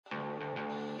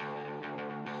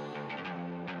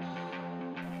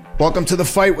Welcome to The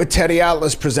Fight with Teddy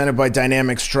Atlas, presented by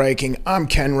Dynamic Striking. I'm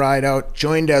Ken Rideout,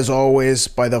 joined as always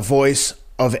by the voice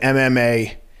of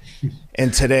MMA.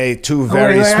 And today, two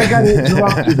very... I got to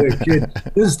interrupt you there, kid.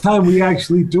 This time we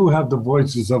actually do have the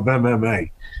voices of MMA.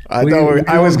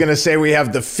 I was going to say we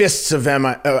have the fists of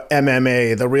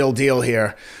MMA, the real deal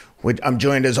here. I'm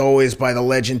joined as always by the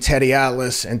legend Teddy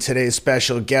Atlas and today's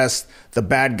special guest, the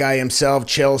bad guy himself,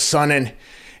 Chael Sonnen.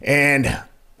 And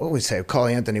what would we say? Call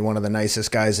Anthony one of the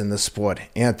nicest guys in the sport,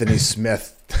 Anthony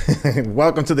Smith.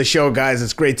 Welcome to the show, guys.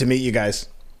 It's great to meet you guys.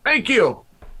 Thank you.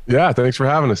 Yeah, thanks for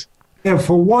having us. Yeah,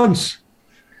 for once,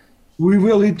 we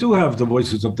really do have the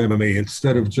voices of MMA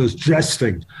instead of just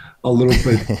jesting a little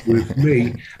bit with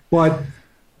me. But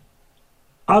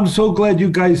I'm so glad you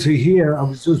guys are here. I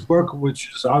was just working with you.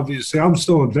 So obviously, I'm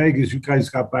still in Vegas. You guys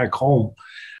got back home.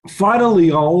 Finally,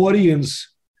 our audience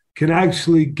can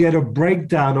actually get a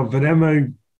breakdown of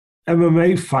an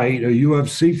MMA fight, a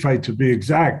UFC fight to be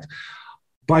exact,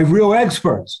 by real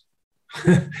experts,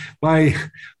 by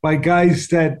guys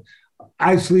that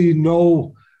actually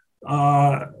know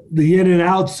the in and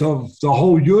outs of the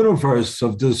whole universe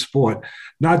of this sport,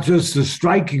 not just the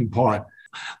striking part.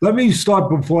 Let me start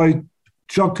before I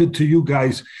chuck it to you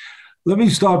guys. Let me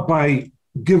start by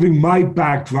giving my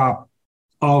backdrop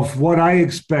of what I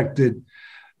expected.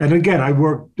 And again, I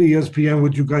worked ESPN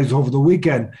with you guys over the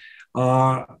weekend.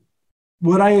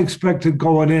 What I expected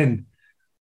going in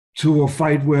to a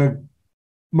fight where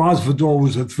Masvidal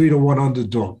was a 3-1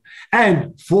 underdog.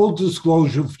 And full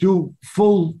disclosure,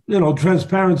 full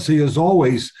transparency as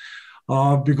always,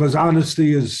 because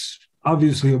honesty is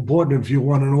obviously important if you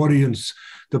want an audience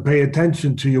to pay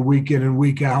attention to you week in and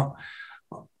week out.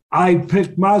 I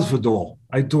picked Masvidal.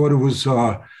 I thought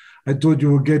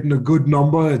you were getting a good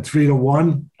number at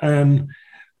 3-1, and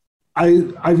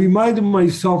I reminded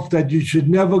myself that you should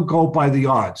never go by the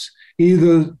odds.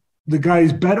 Either the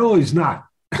guy's better or he's not.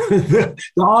 The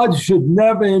odds should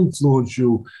never influence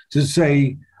you to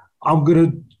say, I'm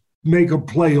going to make a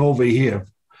play over here,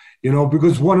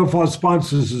 because one of our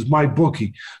sponsors is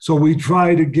MyBookie. So we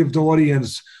try to give the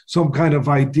audience some kind of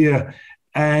idea.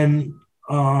 And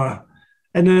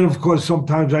then, of course,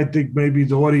 sometimes I think maybe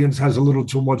the audience has a little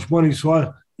too much money.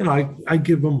 So I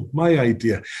give them my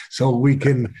idea so we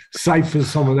can cipher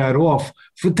some of that off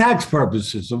for tax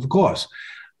purposes, of course.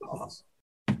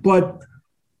 But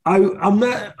I'm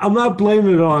not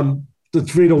blaming it on the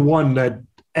 3-1 that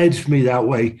edged me that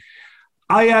way.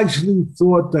 I actually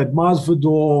thought that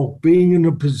Masvidal being in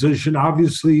a position,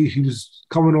 obviously he was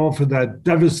coming off of that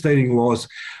devastating loss.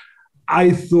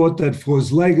 I thought that for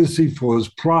his legacy, for his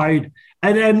pride,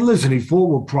 and listen, he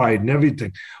fought with pride and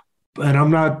everything. And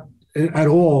I'm not at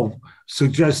all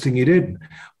suggesting he didn't.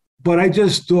 But I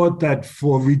just thought that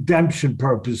for redemption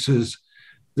purposes,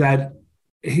 that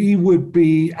he would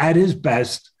be at his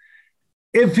best,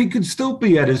 if he could still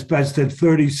be at his best at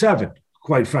 37,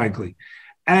 quite frankly.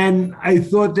 And I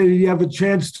thought that he'd have a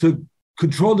chance to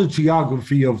control the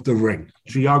geography of the ring,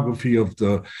 geography of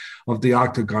the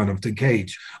octagon, of the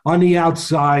cage. On the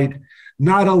outside,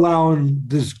 not allowing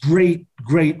this great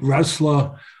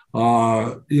wrestler,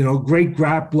 great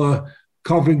grappler,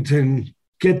 Covington,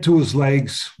 get to his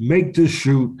legs, make the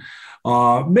shoot,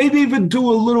 maybe even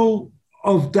do a little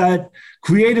of that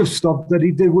creative stuff that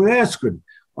he did with Askren.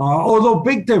 Although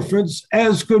big difference,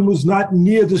 Askren was not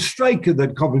near the striker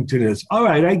that Covington is. All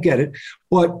right, I get it.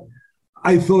 But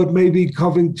I thought maybe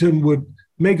Covington would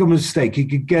make a mistake. He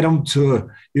could get him to,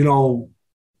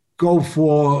 go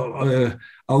for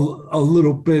a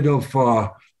little bit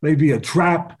of maybe a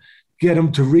trap, get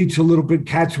him to reach a little bit,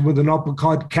 catch him with an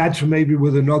uppercut, catch him maybe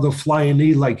with another flying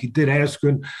knee like he did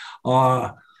Askren.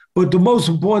 But the most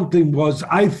important thing was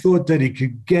I thought that he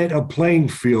could get a playing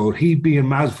field, he being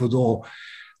Masvidal,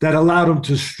 that allowed him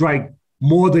to strike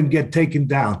more than get taken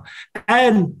down.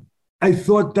 And I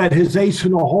thought that his ace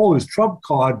in the hole, his trump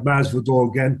card, Masvidal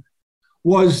again,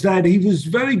 was that he was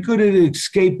very good at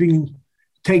escaping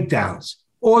takedowns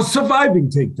or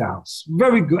surviving takedowns.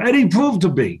 Very good. And he proved to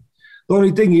be. The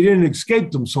only thing, he didn't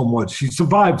escape them so much. He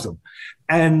survived them.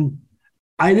 And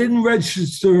I didn't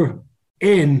register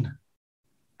in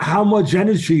how much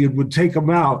energy it would take him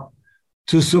out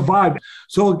to survive.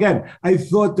 So again, I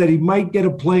thought that he might get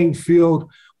a playing field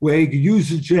where he could use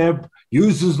the jab,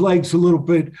 use his legs a little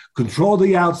bit, control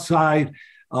the outside,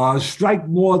 strike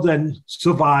more than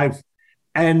survive,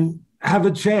 and have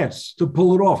a chance to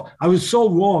pull it off. I was so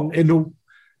wrong. And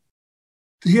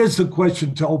here's the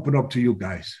question to open up to you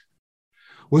guys.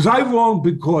 Was I wrong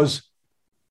because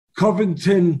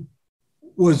Covington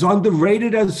was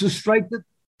underrated as a striker?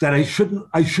 That I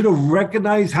should have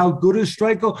recognized how good a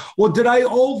striker? Or did I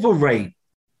overrate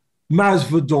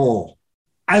Masvidal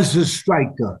as a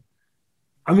striker?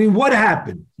 I mean, what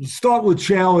happened? Let's start with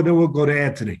Chael, and then we'll go to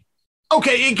Anthony.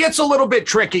 Okay, it gets a little bit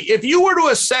tricky. If you were to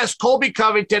assess Colby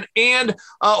Covington and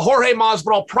Jorge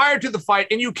Masvidal prior to the fight,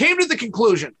 and you came to the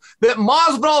conclusion that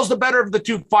Masvidal is the better of the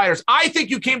two fighters, I think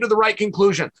you came to the right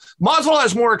conclusion. Masvidal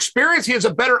has more experience. He has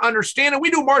a better understanding.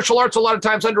 We do martial arts a lot of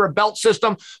times under a belt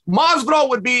system. Masvidal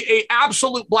would be an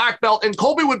absolute black belt, and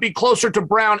Colby would be closer to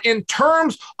brown in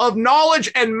terms of knowledge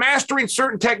and mastering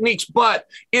certain techniques, but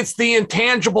it's the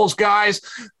intangibles, guys.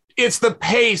 It's the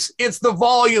pace. It's the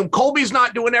volume. Colby's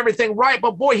not doing everything right,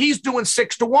 but boy, he's doing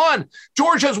 6-1.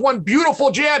 George has one beautiful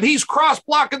jab. He's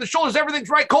cross-blocking the shoulders. Everything's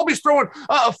right. Colby's throwing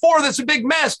a 4 that's a big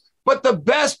mess. But the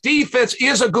best defense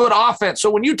is a good offense. So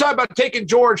when you talk about taking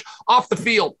George off the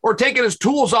field or taking his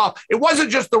tools off, it wasn't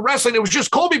just the wrestling. It was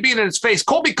just Colby being in his face,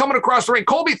 Colby coming across the ring,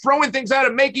 Colby throwing things at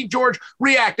him, making George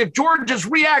react. If George is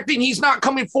reacting, he's not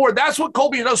coming forward. That's what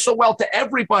Colby does so well to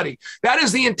everybody. That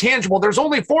is the intangible. There's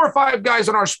only 4 or 5 guys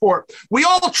in our sport. We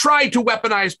all try to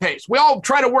weaponize pace. We all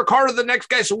try to work harder than the next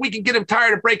guy so we can get him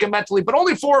tired and break him mentally. But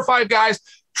only 4 or 5 guys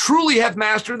truly have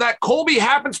mastered that. Colby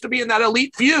happens to be in that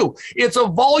elite few. It's a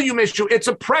volume issue. It's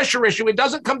a pressure issue. It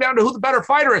doesn't come down to who the better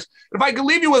fighter is. If I could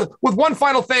leave you with one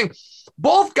final thing,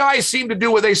 both guys seem to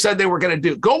do what they said they were going to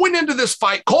do. Going into this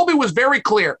fight, Colby was very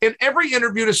clear in every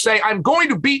interview to say, I'm going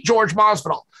to beat George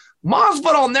Masvidal.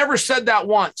 Masvidal never said that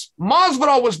once.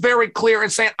 Masvidal was very clear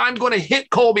in saying, I'm going to hit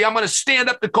Colby. I'm going to stand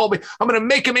up to Colby. I'm going to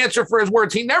make him answer for his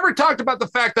words. He never talked about the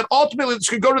fact that ultimately this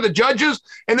could go to the judges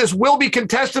and this will be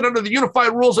contested under the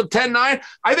unified rules of 10-9.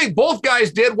 I think both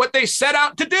guys did what they set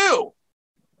out to do.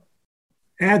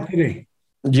 Anthony.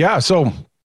 Yeah, so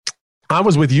I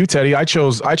was with you, Teddy. I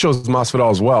chose Masvidal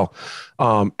as well.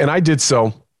 And I did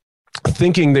so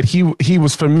thinking that he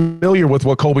was familiar with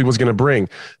what Colby was going to bring,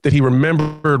 that he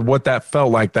remembered what that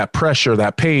felt like, that pressure,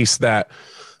 that pace, that,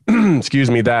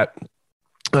 that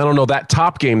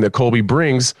top game that Colby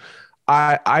brings.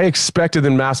 I expected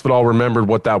that Masvidal remembered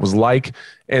what that was like,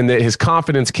 and that his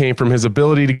confidence came from his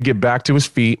ability to get back to his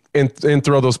feet and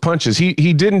throw those punches.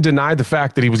 He didn't deny the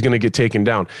fact that he was going to get taken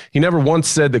down. He never once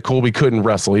said that Colby couldn't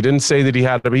wrestle. He didn't say that he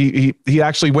had to be. He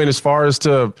actually went as far as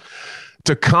to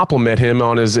compliment him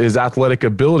on his athletic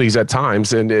abilities at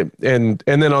times, and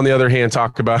then on the other hand,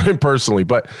 talk about him personally.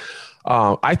 But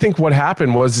I think what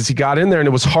happened was he got in there and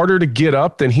it was harder to get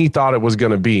up than he thought it was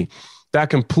going to be. That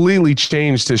completely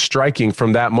changed his striking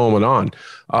from that moment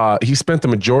on. He spent the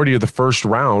majority of the first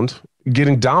round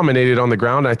getting dominated on the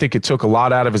ground. I think it took a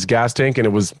lot out of his gas tank, and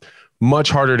it was much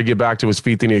harder to get back to his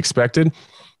feet than he expected,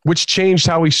 which changed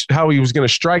how he was going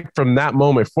to strike from that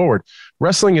moment forward.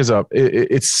 Wrestling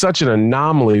it's such an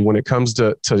anomaly when it comes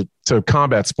to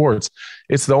combat sports.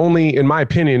 It's the only, in my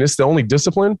opinion, it's the only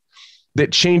discipline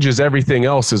that changes everything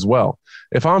else as well.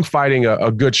 If I'm fighting a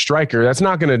good striker, that's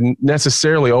not going to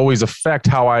necessarily always affect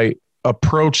how I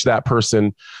approach that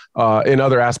person in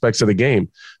other aspects of the game.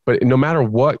 But no matter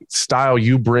what style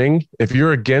you bring, if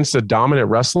you're against a dominant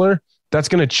wrestler, that's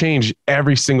going to change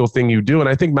every single thing you do. And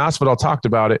I think Masvidal talked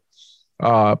about it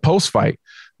post-fight,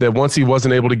 that once he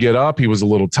wasn't able to get up, he was a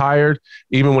little tired.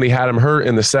 Even when he had him hurt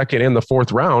in the second and the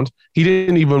fourth round, he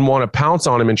didn't even want to pounce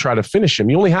on him and try to finish him.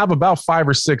 You only have about 5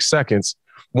 or 6 seconds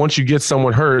once you get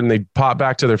someone hurt and they pop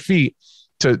back to their feet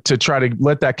to try to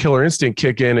let that killer instinct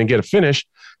kick in and get a finish.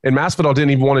 And Masvidal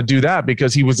didn't even want to do that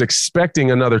because he was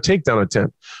expecting another takedown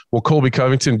attempt. Well, Colby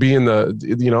Covington being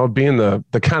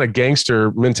the kind of gangster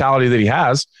mentality that he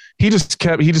has, he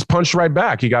just punched right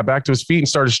back. He got back to his feet and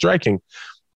started striking,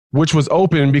 which was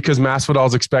open because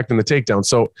Masvidal's expecting the takedown.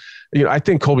 So, I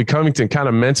think Colby Covington kind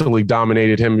of mentally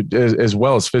dominated him as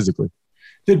well as physically.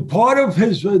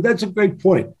 That's a great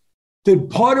point.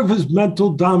 Did part of his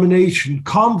mental domination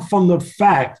come from the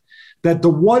fact that the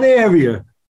one area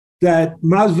that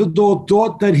Masvidal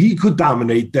thought that he could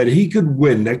dominate, that he could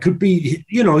win, that could be,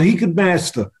 he could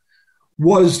master,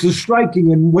 was the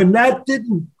striking? And when that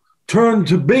didn't turn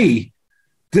to be,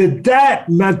 did that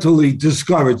mentally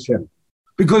discourage him?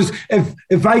 Because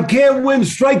if I can't win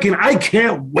striking, I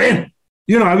can't win.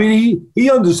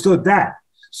 He understood that.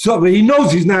 So but he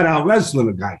knows he's not out wrestling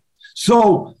a guy.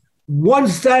 So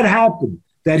once that happened,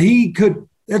 that he could,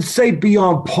 let's say, be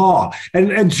on par. And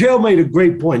Chael made a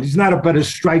great point. He's not a better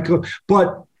striker,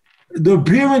 but the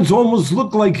appearance almost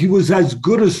looked like he was as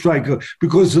good a striker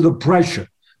because of the pressure,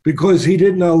 because he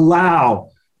didn't allow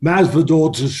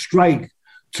Masvidal to strike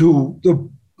to the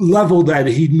level that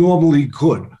he normally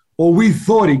could, or we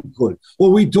thought he could,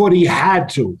 or we thought he had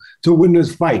to win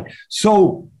this fight.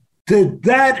 So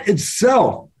that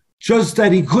itself, just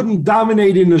that he couldn't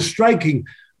dominate in the striking,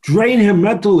 drain him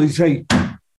mentally, say,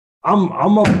 I'm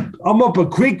I'm up a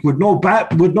creek with no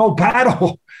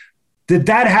paddle. Did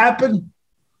that happen?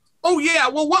 Oh, yeah.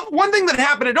 Well, one thing that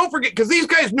happened, and don't forget, because these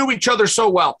guys knew each other so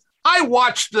well. I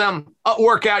watched them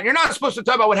work out. You're not supposed to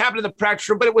talk about what happened in the practice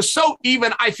room, but it was so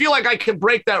even. I feel like I can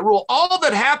break that rule. All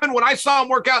that happened when I saw him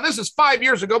work out, this is 5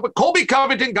 years ago, but Colby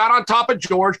Covington got on top of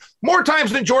George more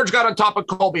times than George got on top of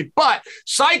Colby. But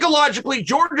psychologically,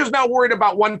 George is now worried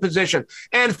about one position.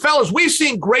 And fellas, we've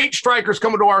seen great strikers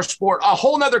come into our sport, a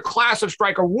whole nother class of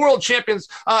striker, world champions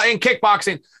in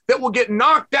kickboxing, that will get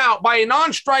knocked out by a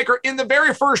non-striker in the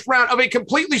very first round of a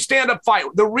completely stand-up fight.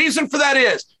 The reason for that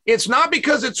is it's not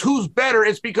because it's who's better.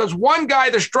 It's because one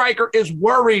guy, the striker, is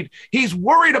worried. He's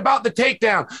worried about the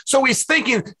takedown. So he's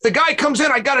thinking, the guy comes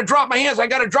in, I got to drop my hands. I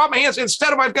got to drop my hands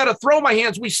instead of I've got to throw my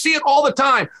hands. We see it all the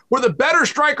time where the better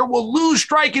striker will lose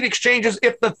striking exchanges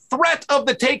if the threat of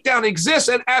the takedown exists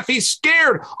and if he's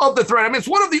scared of the threat. I mean, it's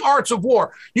one of the arts of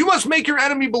war. You must make your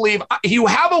enemy believe you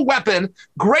have a weapon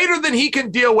greater than he can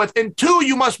deal with. And two,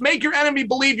 you must make your enemy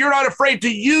believe you're not afraid to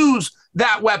use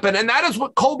that weapon. And that is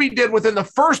what Colby did within the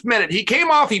first minute. He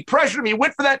came off, he pressured him, he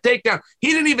went for that takedown. He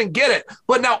didn't even get it.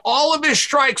 But now all of his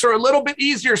strikes are a little bit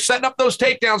easier setting up those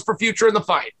takedowns for future in the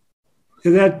fight.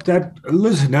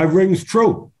 Listen, that rings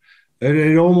true.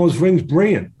 It almost rings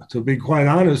brilliant, to be quite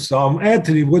honest.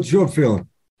 Anthony, what's your feeling?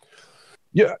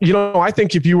 Yeah, I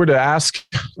think if you were to ask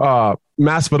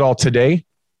Masvidal today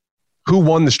who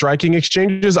won the striking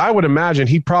exchanges, I would imagine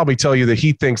he'd probably tell you that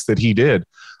he thinks that he did.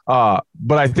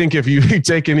 But I think if you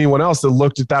take anyone else that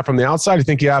looked at that from the outside, I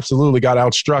think he absolutely got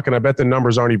outstruck, and I bet the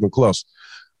numbers aren't even close.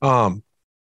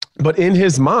 But in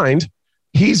his mind,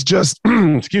 he's just,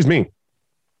 excuse me,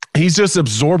 he's just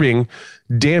absorbing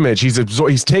damage.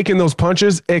 He's taking those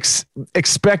punches,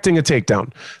 expecting a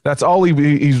takedown. That's all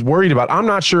he's worried about. I'm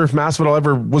not sure if Masvidal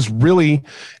ever was really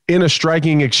in a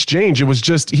striking exchange. It was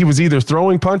just he was either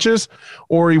throwing punches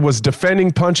or he was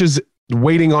defending punches,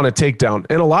 waiting on a takedown.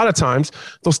 And a lot of times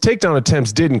those takedown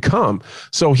attempts didn't come.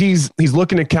 So he's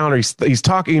looking to counter. He's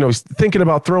talking, he's thinking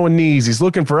about throwing knees. He's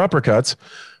looking for uppercuts,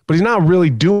 but he's not really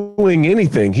doing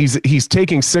anything. He's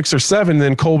taking 6 or 7.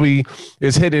 Then Colby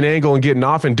is hitting an angle and getting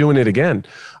off and doing it again.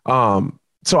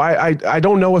 So I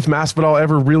don't know if Masvidal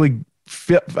ever really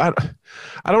fit. I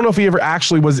don't know if he ever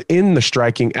actually was in the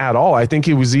striking at all. I think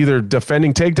he was either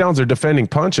defending takedowns or defending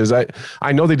punches.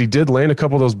 I know that he did land a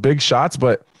couple of those big shots,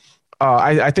 but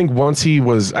I think once we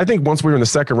were in the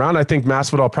second round, I think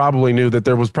Masvidal probably knew that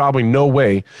there was probably no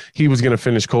way he was going to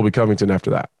finish Colby Covington after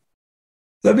that.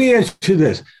 Let me ask you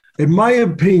this. In my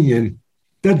opinion,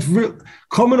 that's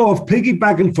coming off,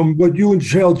 piggybacking from what you and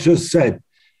Chael just said,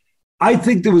 I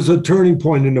think there was a turning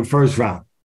point in the first round,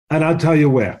 and I'll tell you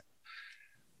where.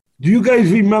 Do you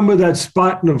guys remember that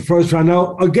spot in the first round?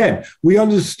 Now, again, we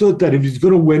understood that if he's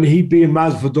going to win, he'd be in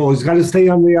Masvidal. He's got to stay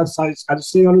on the outside. He's got to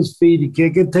stay on his feet. He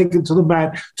can't get taken to the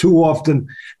mat too often.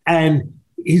 And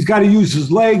he's got to use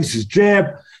his legs, his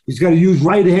jab. He's got to use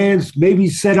right hands, maybe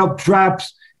set up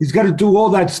traps. He's got to do all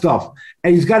that stuff.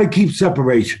 And he's got to keep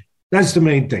separation. That's the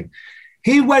main thing.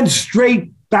 He went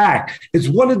straight back. It's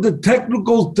one of the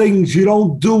technical things you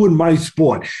don't do in my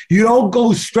sport. You don't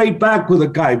go straight back with a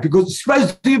guy, because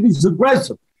especially if he's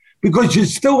aggressive, because you're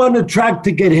still on the track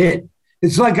to get hit.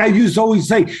 It's like I used to always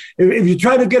say, if you're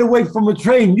trying to get away from a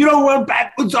train, you don't run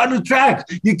backwards on the track.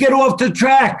 You get off the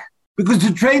track, because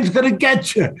the train's going to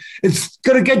get you. It's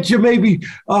going to get you maybe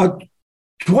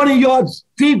 20 yards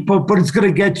deeper, but it's going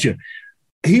to get you.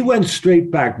 He went straight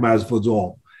back,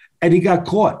 Masvidal, and he got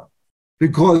caught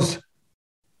because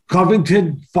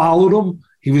Covington followed him.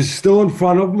 He was still in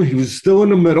front of him. He was still in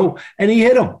the middle, and he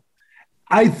hit him.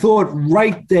 I thought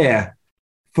right there,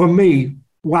 for me,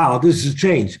 wow, this has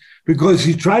changed, because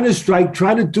he's trying to strike,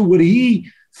 trying to do what he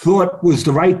thought was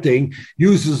the right thing,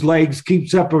 use his legs, keep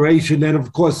separation, and,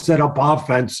 of course, set up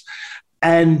offense,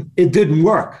 and it didn't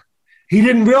work. He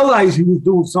didn't realize he was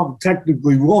doing something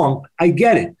technically wrong. I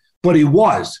get it, but he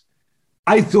was.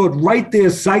 I thought right there,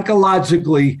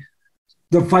 psychologically,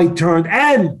 the fight turned,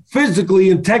 and physically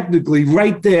and technically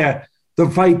right there, the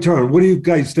fight turned. What do you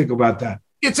guys think about that?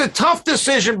 It's a tough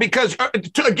decision because,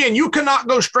 again, you cannot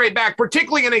go straight back,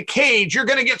 particularly in a cage. You're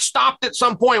going to get stopped at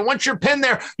some point. Once you're pinned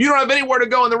there, you don't have anywhere to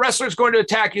go, and the wrestler's going to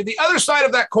attack you. The other side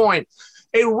of that coin,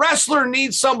 A wrestler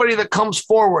needs somebody that comes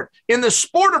forward. In the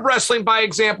sport of wrestling, by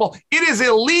example, it is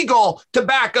illegal to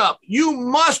back up. You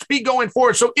must be going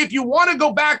forward. So if you want to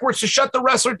go backwards to shut the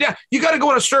wrestler down, you got to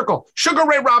go in a circle. Sugar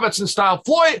Ray Robinson style,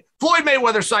 Floyd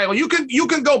Mayweather style. You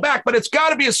can go back, but it's got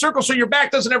to be a circle so your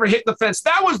back doesn't ever hit the fence.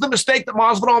 That was the mistake that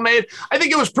Masvidal made. I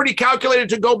think it was pretty calculated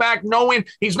to go back knowing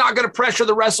he's not going to pressure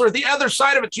the wrestler. The other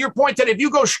side of it, to your point, that if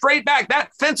you go straight back,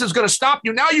 that fence is going to stop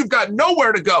you. Now you've got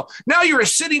nowhere to go. Now you're a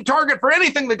sitting target for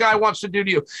anything the guy wants to do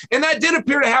to you. And that did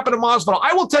appear to happen to Masvidal.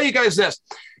 I will tell you guys this.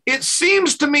 It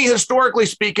seems to me, historically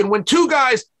speaking, when two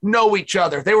guys know each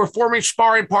other, they were forming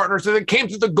sparring partners, and then came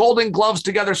through the Golden Gloves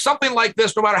together, something like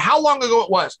this, no matter how long ago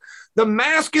it was. The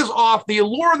mask is off. The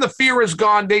allure and the fear is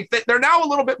gone. They're now a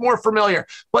little bit more familiar.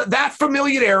 But that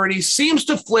familiarity seems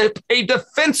to flip a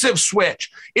defensive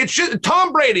switch. It's just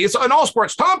Tom Brady. It's in all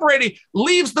sports. Tom Brady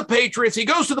leaves the Patriots. He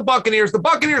goes to the Buccaneers. The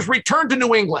Buccaneers return to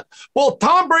New England. Well,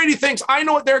 Tom Brady thinks, I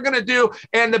know what they're going to do.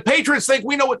 And the Patriots think,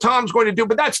 we know what Tom's going to do.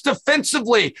 But that's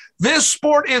defensively. This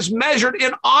sport is measured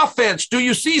in offense. Do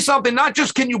you see something? Not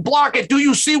just can you block it. Do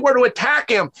you see where to attack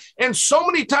him? And so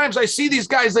many times I see these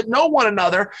guys that know one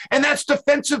another, and that's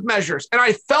defensive measures. And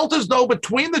I felt as though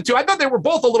between the two, I thought they were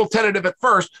both a little tentative at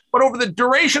first, but over the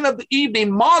duration of the evening,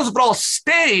 Masvidal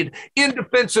stayed in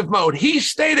defensive mode. He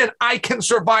stated, I can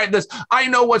survive this. I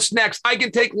know what's next. I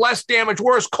can take less damage.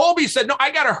 Whereas Colby said, no,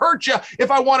 I got to hurt you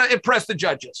if I want to impress the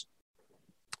judges.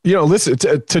 You know, listen,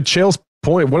 to Chael's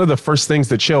point, one of the first things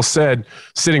that Chael said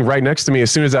sitting right next to me as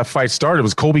soon as that fight started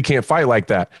was, Colby can't fight like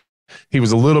that. He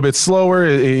was a little bit slower.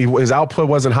 His output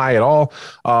wasn't high at all.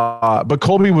 But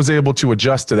Colby was able to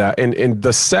adjust to that. And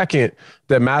the second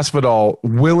that Masvidal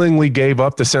willingly gave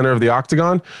up the center of the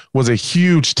octagon was a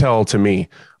huge tell to me.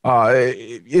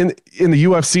 In the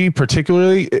UFC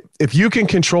particularly, if you can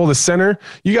control the center,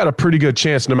 you got a pretty good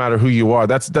chance no matter who you are.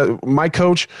 My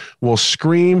coach will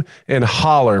scream and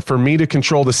holler for me to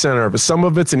control the center. But some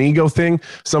of it's an ego thing.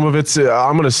 Some of it's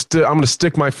I'm gonna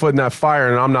stick my foot in that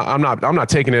fire, and I'm not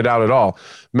taking it out at all.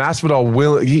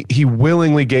 Masvidal he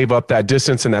willingly gave up that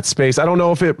distance and that space. I don't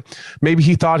know if maybe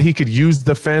he thought he could use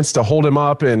the fence to hold him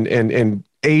up and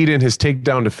aid in his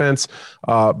takedown defense.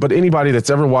 But anybody that's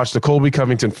ever watched the Colby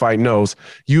Covington fight knows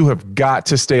you have got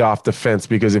to stay off the fence,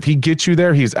 because if he gets you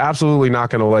there, he's absolutely not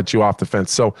going to let you off the fence.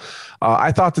 So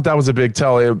I thought that was a big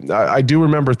tell. I do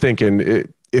remember thinking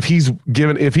if he's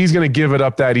going to give it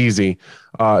up that easy,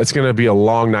 it's going to be a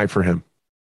long night for him.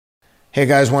 Hey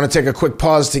guys, want to take a quick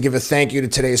pause to give a thank you to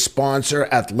today's sponsor,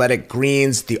 Athletic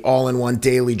Greens, the all-in-one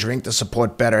daily drink to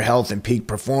support better health and peak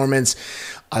performance.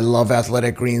 I love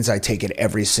Athletic Greens. I take it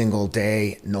every single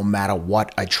day, no matter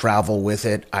what. I travel with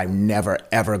it. I never,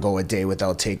 ever go a day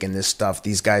without taking this stuff.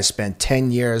 These guys spent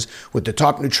 10 years with the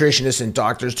top nutritionists and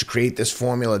doctors to create this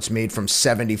formula. It's made from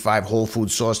 75 whole food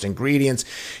sourced ingredients.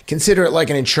 Consider it like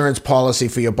an insurance policy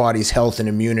for your body's health and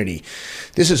immunity.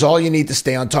 This is all you need to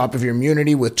stay on top of your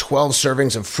immunity with 12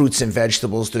 servings of fruits and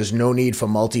vegetables. There's no need for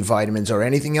multivitamins or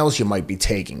anything else you might be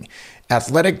taking.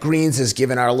 Athletic Greens has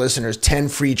given our listeners 10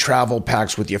 free travel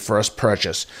packs with your first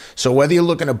purchase. So whether you're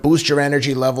looking to boost your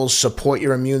energy levels, support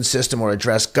your immune system, or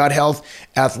address gut health,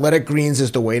 Athletic Greens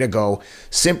is the way to go.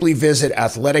 Simply visit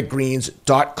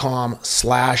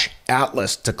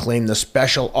athleticgreens.com/Atlas to claim the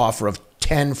special offer of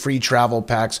 10 free travel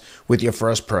packs with your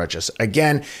first purchase.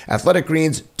 Again,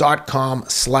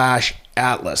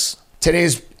 athleticgreens.com/Atlas.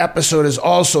 Today's episode is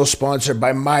also sponsored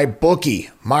by MyBookie.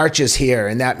 March is here,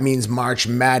 and that means March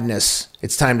Madness.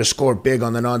 It's time to score big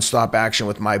on the nonstop action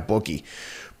with MyBookie.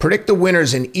 Predict the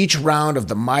winners in each round of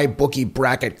the MyBookie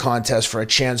bracket contest for a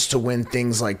chance to win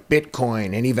things like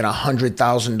Bitcoin and even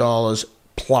 $100,000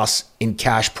 plus in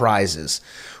cash prizes.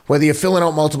 Whether you're filling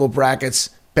out multiple brackets,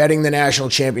 betting the national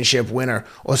championship winner,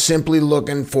 or simply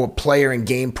looking for player and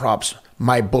game props,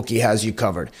 MyBookie has you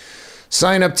covered.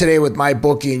 Sign up today with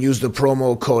MyBookie and use the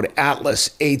promo code ATLAS,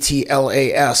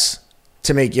 ATLAS,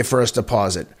 to make your first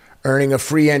deposit, earning a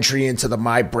free entry into the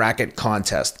My Bracket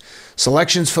contest.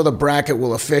 Selections for the bracket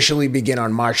will officially begin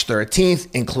on March 13th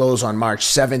and close on March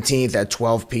 17th at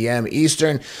 12 p.m.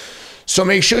 Eastern. So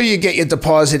make sure you get your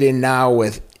deposit in now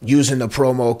with using the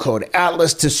promo code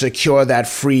ATLAS to secure that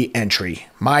free entry.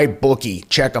 MyBookie,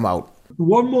 check them out.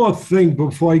 One more thing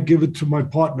before I give it to my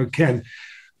partner, Ken,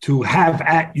 to have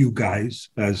at you guys,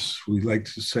 as we like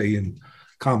to say in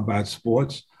combat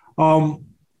sports, the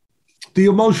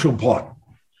emotional part.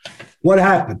 What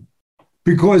happened?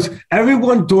 Because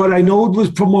everyone thought, I know it was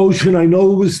promotion, I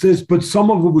know it was this, but some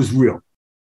of it was real.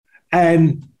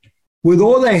 And with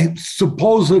all the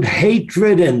supposed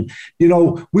hatred and,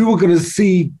 we were going to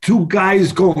see two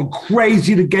guys going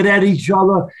crazy to get at each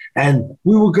other, and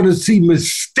we were going to see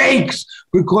mistakes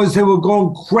because they were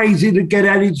going crazy to get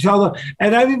at each other.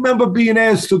 And I remember being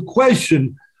asked a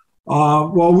question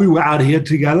while we were out here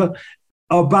together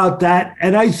about that.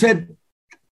 And I said,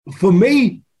 for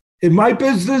me, in my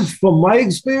business, from my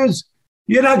experience,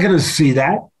 you're not going to see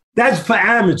that. That's for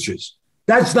amateurs.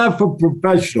 That's not for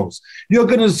professionals. You're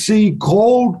going to see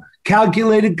cold,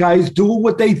 calculated guys doing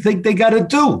what they think they got to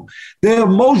do. Their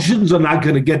emotions are not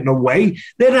going to get in the way.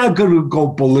 They're not going to go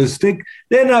ballistic.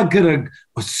 They're not going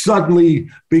to suddenly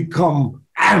become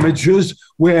amateurs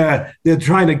where they're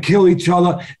trying to kill each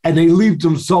other and they leave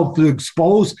themselves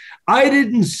exposed. I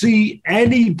didn't see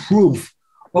any proof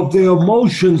of their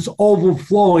emotions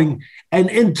overflowing and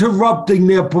interrupting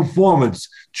their performance.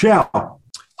 Chael.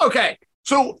 Okay.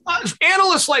 So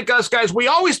analysts like us, guys, we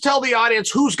always tell the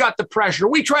audience who's got the pressure.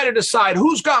 We try to decide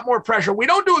who's got more pressure. We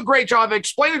don't do a great job of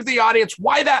explaining to the audience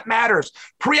why that matters.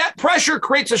 Pressure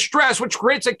creates a stress, which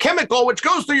creates a chemical, which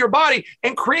goes through your body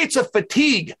and creates a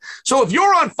fatigue. So if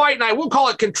you're on fight night, we'll call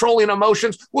it controlling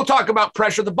emotions. We'll talk about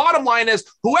pressure. The bottom line is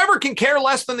whoever can care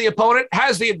less than the opponent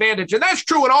has the advantage. And that's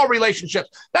true in all relationships.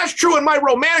 That's true in my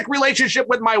romantic relationship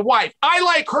with my wife. I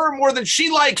like her more than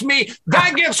she likes me.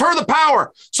 That gives her the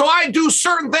power. So I do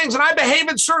certain things and I behave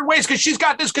in certain ways because she's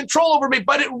got this control over me,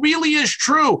 but it really is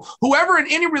true. Whoever in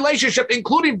any relationship,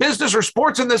 including business or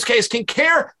sports in this case, can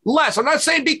care less. I'm not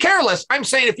saying be careless. I'm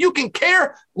saying if you can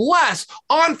care less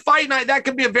on fight night, that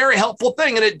can be a very helpful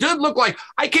thing. And it did look like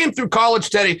I came through college,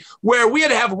 Teddy, where we had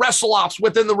to have wrestle-offs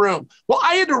within the room. Well,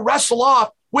 I had to wrestle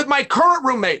off with my current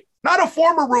roommate. Not a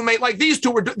former roommate like these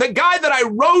two were. The guy that I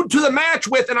rode to the match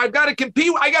with, and I've got to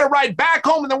compete. I got to ride back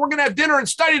home, and then we're going to have dinner and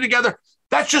study together.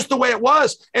 That's just the way it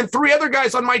was. And 3 other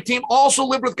guys on my team also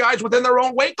lived with guys within their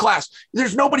own weight class.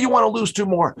 There's nobody you want to lose to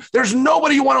more. There's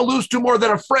nobody you want to lose to more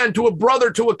than a friend, to a brother,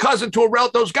 to a cousin, to a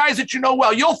relative. Those guys that you know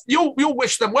well, you'll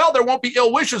wish them well. There won't be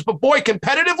ill wishes, but boy,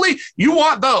 competitively, you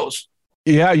want those.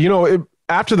 Yeah,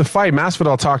 after the fight,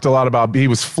 Masvidal talked a lot about he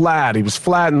was flat. He was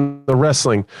flat in the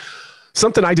wrestling.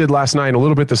 Something I did last night and a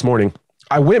little bit this morning.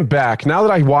 I went back. Now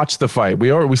that I watched the fight,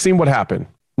 we seen what happened.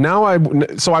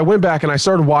 So I went back and I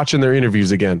started watching their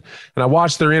interviews again, and I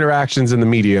watched their interactions in the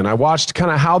media, and I watched kind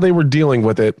of how they were dealing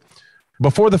with it.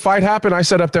 Before the fight happened, I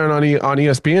sat up there on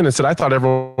ESPN and said I thought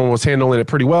everyone was handling it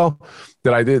pretty well.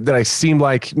 That I seemed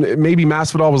like maybe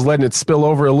Masvidal was letting it spill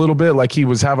over a little bit, like he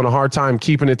was having a hard time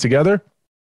keeping it together.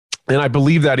 And I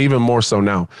believe that even more so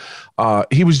now.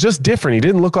 He was just different. He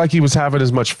didn't look like he was having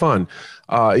as much fun.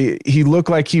 He looked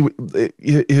like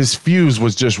his fuse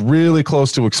was just really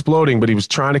close to exploding, but he was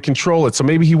trying to control it. So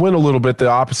maybe he went a little bit the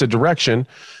opposite direction,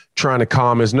 trying to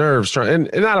calm his nerves. And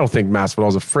I don't think Masvidal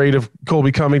was afraid of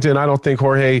Colby Covington. I don't think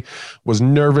Jorge was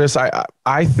nervous.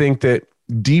 I think that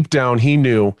deep down he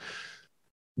knew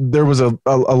there was a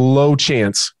low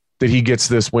chance that he gets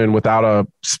this win without a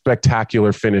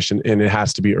spectacular finish, and it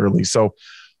has to be early. So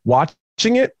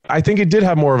watching it, I think it did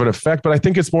have more of an effect, but I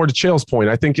think it's more to Chael's point.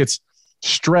 I think it's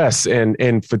stress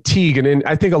and fatigue, and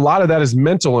I think a lot of that is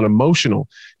mental and emotional.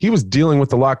 He was dealing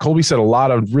with a lot. Colby said a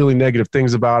lot of really negative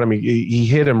things about him. He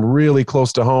hit him really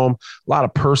close to home, a lot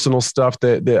of personal stuff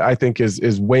that I think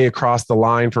is way across the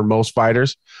line for most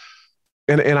fighters.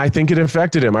 And I think it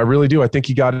affected him. I really do. I think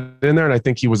he got in there, and I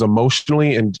think he was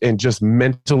emotionally and just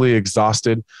mentally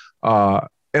exhausted.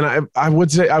 And I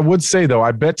would say though,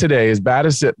 I bet today, as bad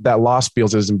as that loss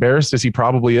feels, as embarrassed as he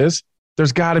probably is,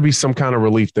 there's got to be some kind of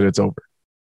relief that it's over.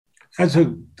 That's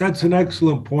an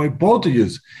excellent point, both of you.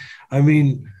 I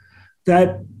mean,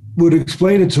 that would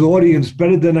explain it to the audience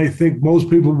better than I think most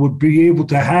people would be able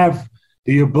to have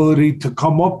the ability to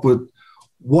come up with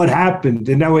what happened.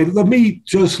 And that way, let me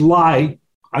just lie.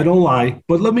 I don't lie,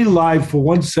 but let me lie for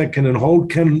 1 second and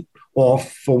hold Ken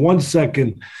off for 1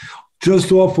 second, just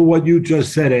off of what you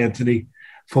just said, Anthony,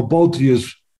 for both of you.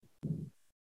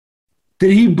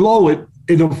 Did he blow it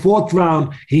in the 4th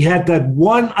round? He had that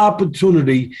one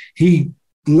opportunity. He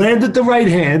landed the right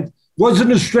hand.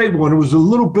 Wasn't a straight one. It was a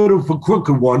little bit of a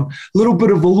crooked one, a little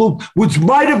bit of a loop, which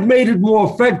might have made it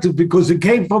more effective because it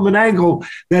came from an angle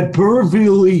that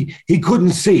peripherally he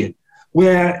couldn't see it,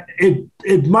 where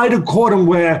it might have caught him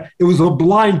where it was a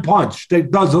blind punch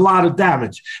that does a lot of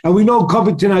damage. And we know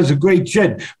Covington has a great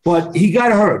chin, but he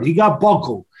got hurt. He got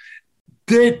buckled.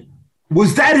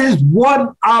 Was that his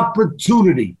one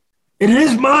opportunity in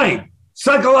his mind,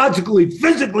 psychologically,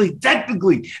 physically,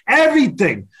 technically,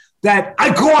 everything, that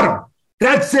I caught him?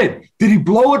 That's it. Did he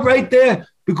blow it right there?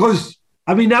 Because,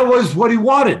 I mean, that was what he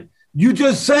wanted. You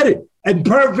just said it, and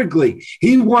perfectly.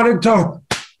 He wanted to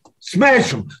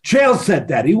smash him. Chael said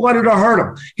that. He wanted to hurt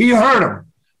him. He hurt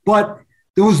him. But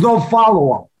there was no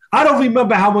follow-up. I don't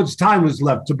remember how much time was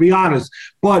left, to be honest,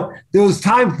 but there was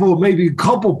time for maybe a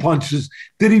couple punches.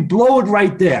 Did he blow it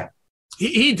right there?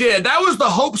 He did. That was the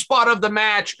hope spot of the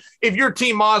match if you're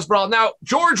Team Masvidal. Now,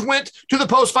 George went to the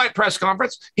post-fight press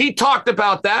conference. He talked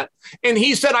about that, and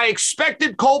he said, I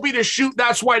expected Colby to shoot.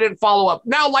 That's why I didn't follow up.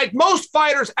 Now, like most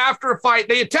fighters after a fight,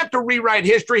 they attempt to rewrite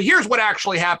history. Here's what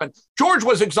actually happened. George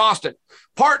was exhausted.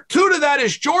 Part two to that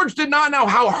is George did not know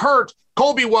how hurt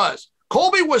Colby was.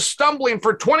 Colby was stumbling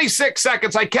for 26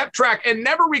 seconds. I kept track and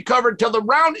never recovered till the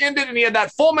round ended and he had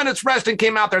that full minute's rest and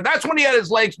came out there. That's when he had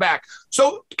his legs back.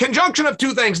 So conjunction of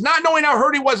two things, not knowing how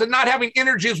hurt he was and not having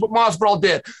energy is what Masvidal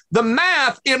did. The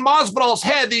math in Masvidal's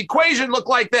head, the equation looked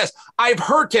like this. I've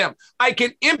hurt him. I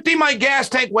can empty my gas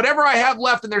tank, whatever I have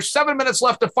left, and there's 7 minutes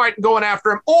left to fight and going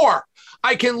after him. Or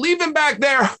I can leave him back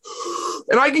there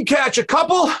and I can catch a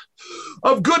couple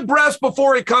of good breaths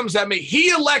before he comes at me. He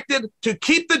elected to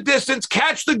keep the distance,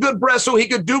 catch the good breath so he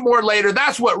could do more later.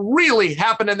 That's what really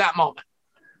happened in that moment.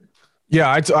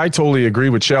 Yeah, I totally agree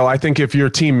with Chael. I think if you're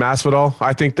Team Masvidal,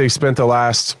 I think they spent the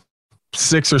last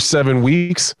 6 or 7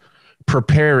 weeks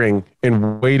preparing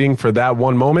and waiting for that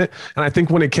one moment. And I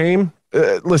think when it came,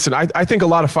 listen, I think a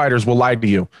lot of fighters will lie to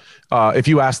you if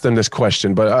you ask them this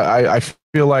question, but I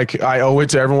feel like I owe it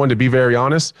to everyone to be very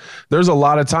honest. There's a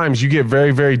lot of times you get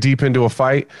very, very deep into a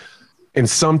fight, and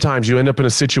sometimes you end up in a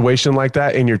situation like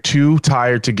that and you're too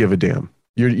tired to give a damn.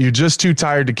 You're just too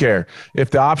tired to care.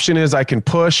 If the option is I can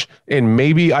push and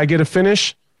maybe I get a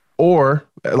finish, or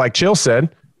like Chael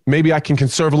said, maybe I can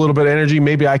conserve a little bit of energy,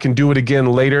 maybe I can do it again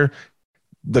later.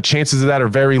 The chances of that are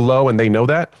very low, and they know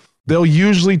that. They'll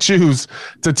usually choose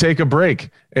to take a break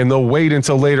and they'll wait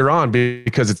until later on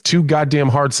because it's too goddamn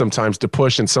hard sometimes to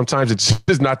push, and sometimes it's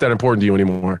just not that important to you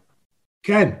anymore.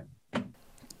 Ken.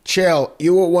 Chael,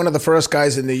 you were one of the first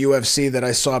guys in the UFC that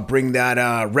I saw bring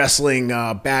that wrestling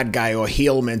bad guy or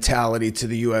heel mentality to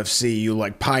the UFC. You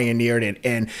like pioneered it.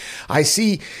 And I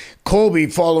see Colby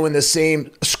following the same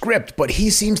script, but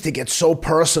he seems to get so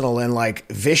personal and like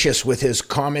vicious with his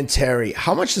commentary.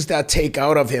 How much does that take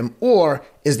out of him? Or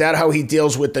is that how he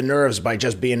deals with the nerves, by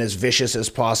just being as vicious as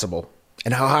possible?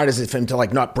 And how hard is it for him to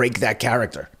like not break that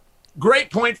character?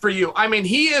 Great point for you. I mean,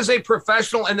 he is a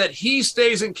professional and that he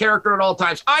stays in character at all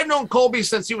times. I've known Colby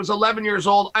since he was 11 years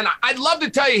old, and I'd love to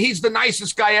tell you he's the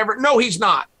nicest guy ever. No, he's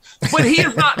not. But he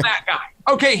is not that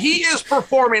guy. Okay, he is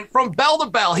performing from bell to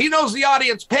bell. He knows the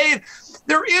audience paid.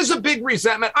 There is a big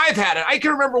resentment. I've had it. I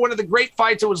can remember one of the great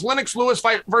fights. It was Lennox Lewis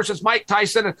fight versus Mike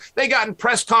Tyson. And they got in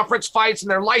press conference fights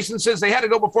and their licenses. They had to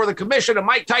go before the commission. And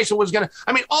Mike Tyson was going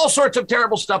to, all sorts of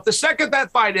terrible stuff. The second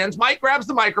that fight ends, Mike grabs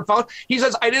the microphone. He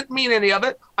says, I didn't mean any of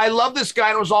it. I love this guy.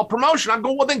 And it was all promotion. I'm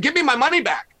going, well, then give me my money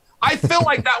back. I feel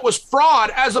like that was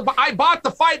fraud. I bought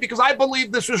the fight because I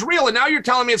believed this was real. And now you're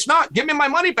telling me it's not. Give me my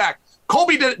money back.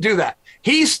 Colby didn't do that.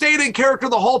 He stayed in character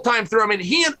the whole time through.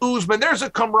 He and Usman, there's a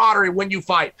camaraderie when you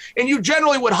fight, and you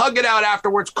generally would hug it out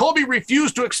afterwards. Colby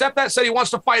refused to accept that, said he wants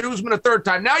to fight Usman a third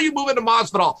time. Now you move into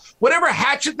Masvidal. Whatever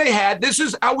hatchet they had, this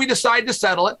is how we decide to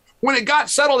settle it. When it got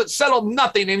settled, it settled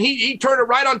nothing, and he turned it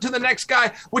right on to the next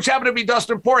guy, which happened to be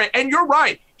Dustin Poirier. And you're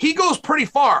right. He goes pretty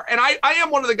far, and I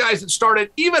am one of the guys that started,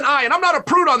 and I'm not a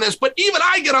prude on this, but even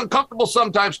I get uncomfortable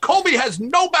sometimes. Colby has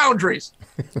no boundaries.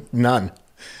 None.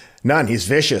 He's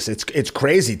vicious. It's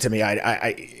crazy to me.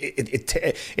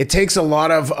 It takes a lot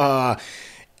of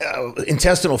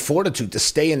intestinal fortitude to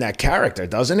stay in that character,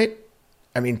 doesn't it?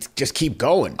 Just keep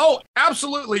going. Oh,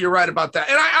 absolutely. You're right about that.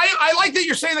 And I like that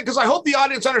you're saying that because I hope the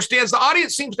audience understands. The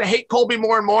audience seems to hate Colby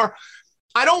more and more.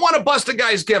 I don't want to bust a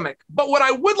guy's gimmick, but what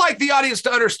I would like the audience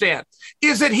to understand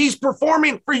is that he's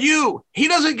performing for you. He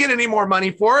doesn't get any more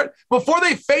money for it. Before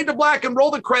they fade to black and roll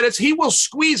the credits, he will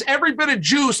squeeze every bit of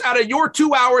juice out of your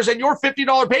 2 hours and your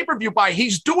 $50 pay-per-view buy.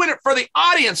 He's doing it for the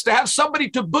audience, to have somebody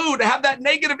to boo, to have that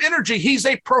negative energy. He's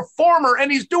a performer,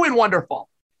 and he's doing wonderful.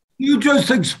 You just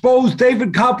exposed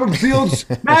David Copperfield's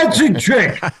magic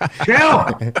trick.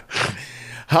 Chael.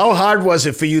 How hard was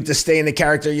it for you to stay in the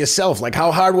character yourself? Like,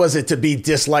 how hard was it to be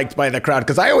disliked by the crowd?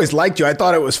 Because I always liked you. I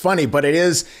thought it was funny, but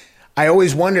I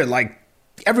always wondered, like,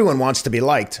 everyone wants to be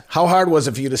liked. How hard was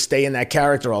it for you to stay in that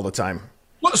character all the time?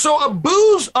 Well, so a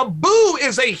boo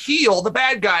is a heel, the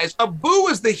bad guys. A boo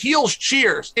is the heel's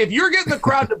cheers. If you're getting the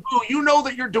crowd to boo, you know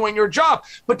that you're doing your job.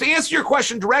 But to answer your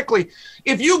question directly,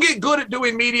 if you get good at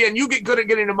doing media and you get good at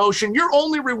getting emotion, your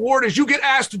only reward is you get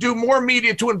asked to do more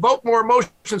media to invoke more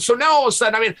emotion. So now all of a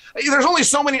sudden, there's only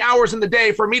so many hours in the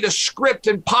day for me to script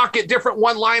and pocket different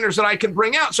one-liners that I can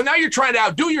bring out. So now you're trying to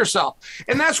outdo yourself.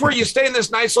 And that's where you stay in this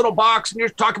nice little box and you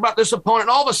talk about this opponent, and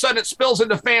all of a sudden it spills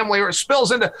into family or it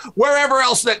spills into wherever else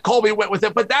else that Colby went with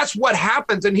it, but that's what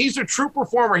happens. And he's a true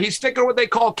performer. He's sticking to what they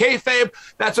call kayfabe.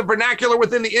 That's a vernacular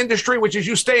within the industry, which is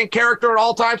you stay in character at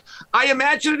all times. I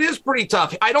imagine it is pretty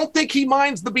tough. I don't think he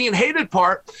minds the being hated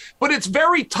part, but it's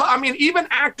very tough. I mean, even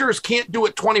actors can't do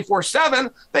it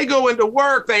 24/7. They go into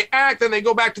work, they act, and they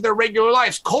go back to their regular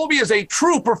lives. Colby is a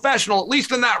true professional, at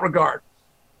least in that regard.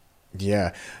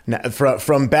 Yeah,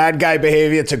 from bad guy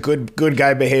behavior to good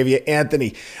guy behavior.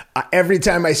 Anthony, every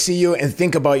time I see you and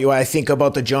think about you, I think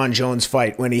about the John Jones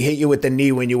fight when he hit you with the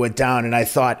knee when you were down. And I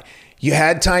thought you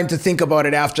had time to think about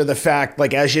it after the fact,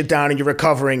 like as you're down and you're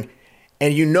recovering.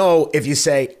 And you know, if you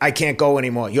say, I can't go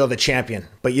anymore, you're the champion.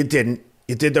 But you didn't.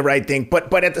 You did the right thing.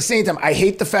 But at the same time, I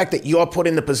hate the fact that you're put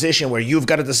in the position where you've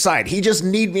got to decide. He just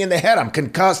kneed me in the head. I'm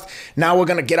concussed. Now we're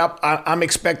going to get up. I'm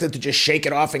expected to just shake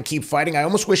it off and keep fighting. I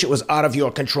almost wish it was out of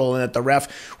your control and that the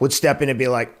ref would step in and be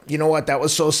like, you know what, that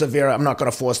was so severe. I'm not going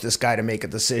to force this guy to make a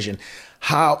decision.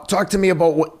 Talk to me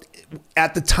about what,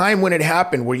 at the time when it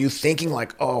happened, were you thinking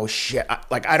like, oh shit,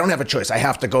 I don't have a choice. I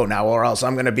have to go now or else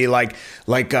I'm going to be like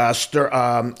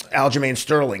Aljamain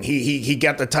Sterling. He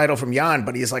got the title from Jan,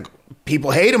 but he's like,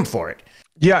 people hate him for it.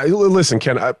 Yeah, listen,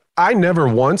 Ken, I never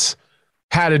once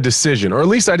had a decision, or at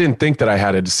least I didn't think that I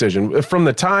had a decision. From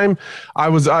the time I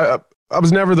was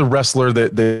never the wrestler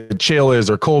that Chael is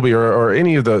or Colby or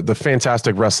any of the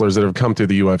fantastic wrestlers that have come through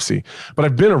the UFC. But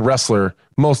I've been a wrestler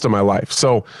most of my life.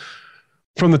 So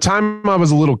from the time I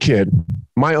was a little kid,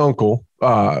 my uncle,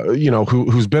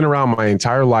 who's been around my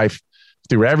entire life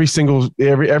through every single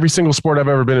sport I've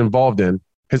ever been involved in,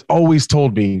 has always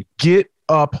told me, get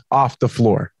up off the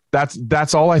floor.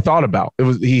 That's all I thought about.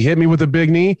 He hit me with a big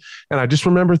knee, and I just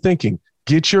remember thinking,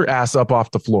 get your ass up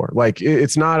off the floor. Like,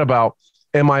 it's not about,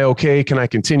 am I okay? Can I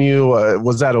continue?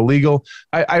 Was that illegal?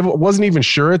 I wasn't even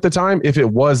sure at the time if it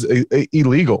was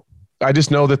illegal. I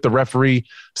just know that the referee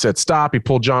said stop. He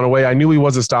pulled John away. I knew he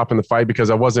wasn't stopping the fight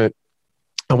because I wasn't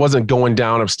going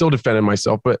down. I'm still defending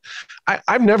myself, but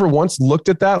I've never once looked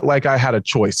at that like I had a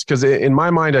choice, because in my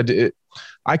mind,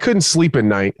 I couldn't sleep at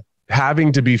night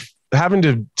having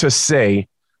to say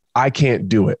I can't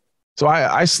do it. So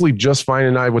I sleep just fine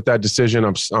at night with that decision.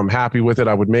 I'm happy with it.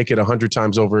 I would make it 100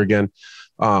 times over again.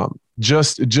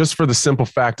 Just for the simple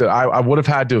fact that I would have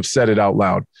had to have said it out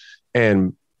loud.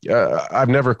 And I've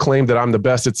never claimed that I'm the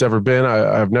best it's ever been.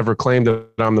 I've never claimed that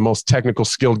I'm the most technical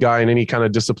skilled guy in any kind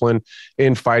of discipline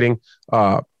in fighting.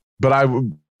 But I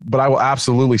will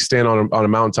absolutely stand on a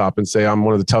mountaintop and say I'm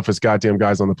one of the toughest goddamn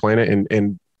guys on the planet.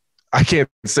 And I can't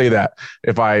say that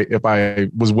if I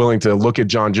was willing to look at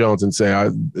John Jones and say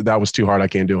that was too hard, I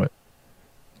can't do it.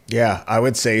 Yeah, I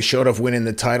would say short of winning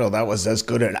the title, that was as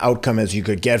good an outcome as you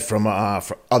could get from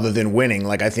other than winning.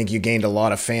 Like, I think you gained a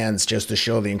lot of fans just to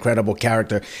show the incredible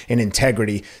character and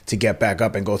integrity to get back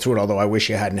up and go through it. Although I wish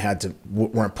you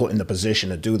weren't put in the position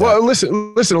to do that. Well,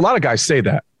 listen, a lot of guys say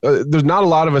that. There's not a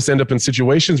lot of us end up in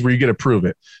situations where you get to prove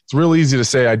it. It's real easy to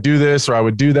say I do this or I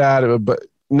would do that, but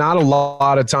not a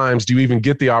lot of times do you even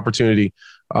get the opportunity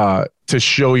to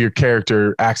show your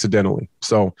character accidentally.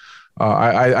 So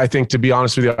I think, to be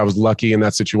honest with you, I was lucky in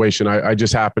that situation. I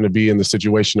just happened to be in the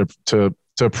situation to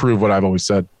prove what I've always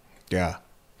said. Yeah.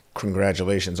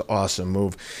 Congratulations. Awesome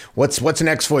move. What's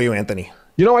next for you, Anthony?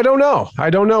 I don't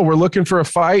know. We're looking for a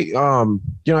fight.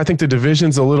 I think the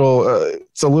division's a little, I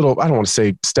don't want to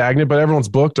say stagnant, but everyone's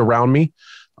booked around me.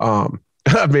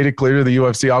 I've made it clear to the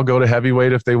UFC I'll go to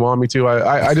heavyweight if they want me to.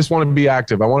 I just want to be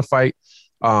active. I want to fight.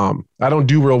 I don't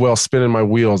do real well spinning my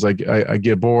wheels. I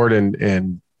get bored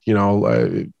and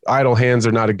idle hands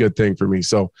are not a good thing for me.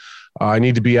 So I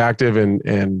need to be active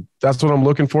and that's what I'm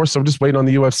looking for. So I'm just waiting on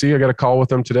the UFC. I got a call with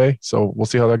them today. So we'll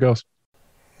see how that goes.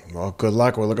 Well, good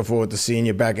luck. We're looking forward to seeing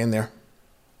you back in there.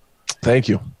 Thank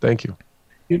you.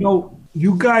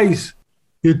 You guys,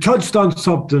 you touched on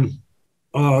something,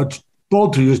 both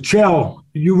of you. Chael,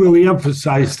 you really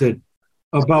emphasized it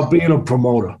about being a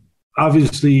promoter.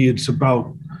 Obviously, it's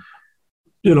about,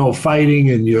 fighting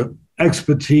and your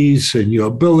expertise and your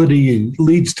ability, and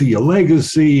leads to your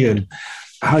legacy and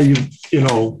how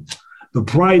the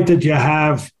pride that you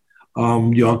have,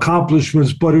 your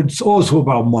accomplishments, but it's also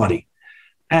about money.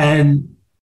 And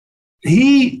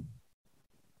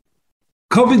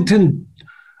Covington,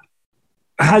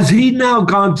 has he now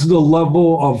gone to the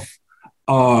level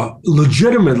of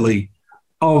legitimately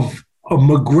of a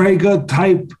McGregor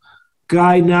type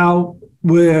guy now,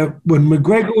 where when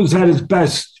McGregor was at his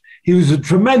best, he was a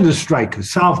tremendous striker,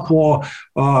 southpaw,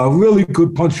 really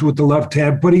good puncher with the left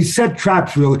hand, but he set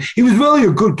traps really. He was really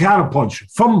a good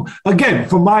counterpuncher. From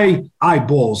my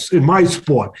eyeballs in my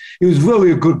sport, he was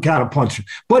really a good counterpuncher.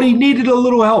 But he needed a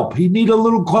little help. He needed a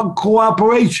little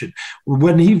cooperation.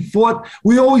 When he fought,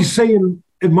 we always say in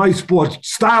in my sport,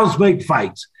 styles make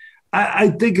fights. I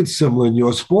think it's similar in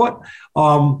your sport.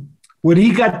 When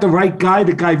he got the right guy,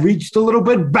 the guy reached a little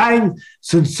bit, bang,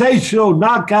 sensational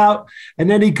knockout, and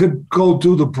then he could go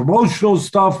do the promotional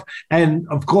stuff. And,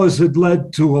 of course, it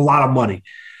led to a lot of money.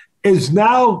 Is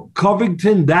now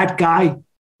Covington that guy?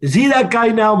 Is he that guy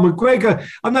now? McGregor,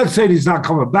 I'm not saying he's not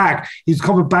coming back. He's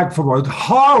coming back from a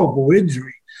horrible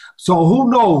injury. So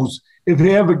who knows if he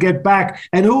ever get back,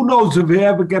 and who knows if he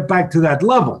ever get back to that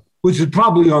level, which is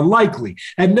probably unlikely.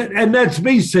 And that's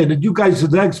me saying that. You guys are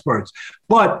the experts.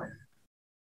 But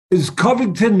is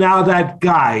Covington now that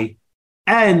guy?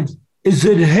 And is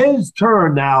it his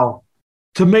turn now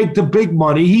to make the big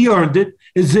money? He earned it.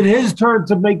 Is it his turn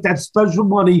to make that special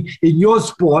money in your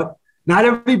sport? Not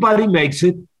everybody makes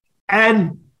it.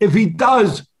 And if he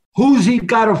does, who's he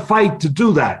got to fight to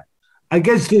do that? I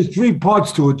guess there's 3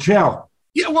 parts to it, Chael.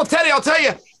 Yeah, well, Teddy, I'll tell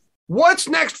you, what's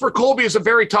next for Colby is a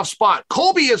very tough spot.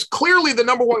 Colby is clearly the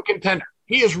number 1 contender.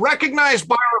 He is recognized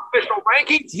by our official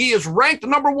rankings. He is ranked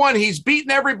number 1. He's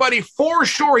beaten everybody for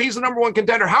sure. He's the number 1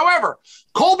 contender. However,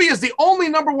 Colby is the only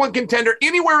number 1 contender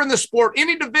anywhere in the sport,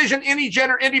 any division, any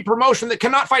gender, any promotion that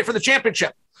cannot fight for the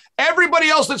championship. Everybody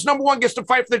else that's number 1 gets to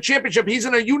fight for the championship. He's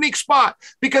in a unique spot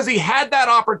because he had that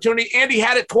opportunity and he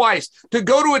had it twice. To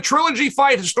go to a trilogy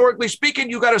fight, historically speaking,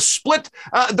 you got to split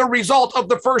the result of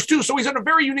the first 2. So he's in a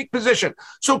very unique position.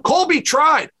 So Colby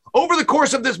tried. Over the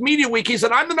course of this media week, he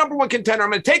said, I'm the number 1 contender.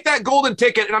 I'm going to take that golden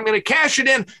ticket and I'm going to cash it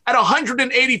in at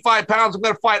 185 pounds. I'm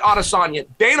going to fight Adesanya.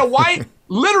 Dana White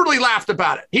literally laughed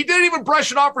about it. He didn't even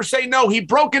brush it off or say no. He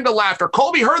broke into laughter.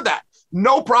 Colby heard that.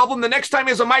 No problem. The next time he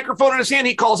has a microphone in his hand,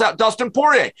 he calls out Dustin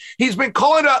Poirier. He's been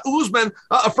calling out Usman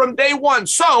from day 1.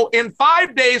 So in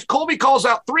 5 days, Colby calls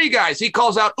out 3 guys. He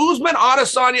calls out Usman,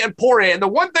 Adesanya, and Poirier. And the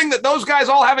one thing that those guys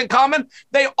all have in common,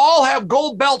 they all have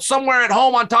gold belts somewhere at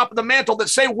home on top of the mantle that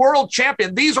say world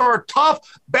champion. These are tough,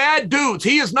 bad dudes.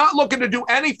 He is not looking to do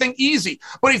anything easy,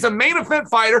 but he's a main event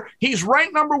fighter. He's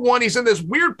ranked number 1. He's in this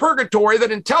weird purgatory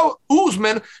that until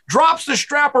Usman drops the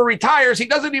strap or retires, he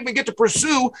doesn't even get to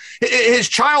pursue his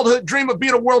childhood dream of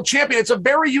being a world champion. It's a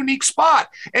very unique spot.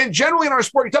 And generally in our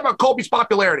sport, you talk about Colby's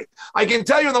popularity. I can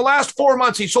tell you in the last 4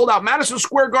 months, he sold out Madison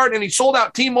Square Garden and he sold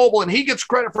out T-Mobile, and he gets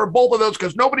credit for both of those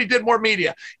because nobody did more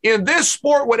media. In this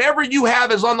sport, whatever you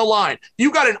have is on the line.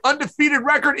 You got an undefeated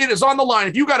record, it is on the line.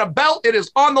 If you got a belt, it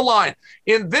is on the line.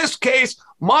 In this case,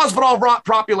 Masvidal brought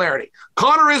popularity.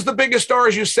 Conor is the biggest star,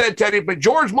 as you said, Teddy, but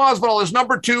George Masvidal is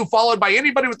number 2, followed by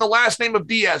anybody with the last name of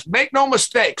Diaz. Make no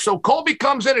mistake. So Colby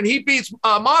comes in and he beats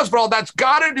Masvidal. That's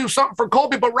got to do something for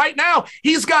Colby, but right now,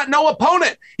 he's got no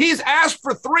opponent. He's asked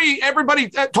for 3. Everybody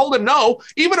told him no.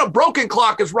 Even a broken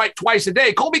clock is right twice a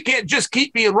day. Colby can't just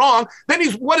keep being wrong. Then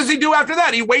what does he do after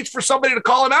that? He waits for somebody to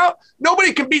call him out?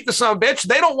 Nobody can beat the son of a bitch.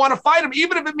 They don't want to fight him,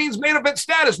 even if it means main event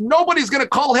status. Nobody's going to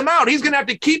call him out. He's going to have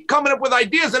to keep coming up with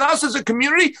ideas. And us as a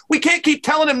community, we can't keep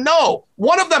telling him no.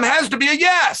 One of them has to be a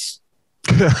yes.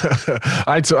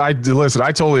 Listen,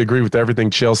 I totally agree with everything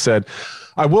Chael said.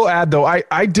 I will add, though,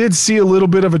 I did see a little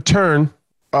bit of a turn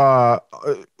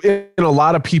in a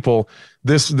lot of people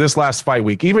this last fight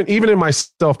week, even in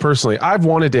myself personally. I've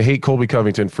wanted to hate Colby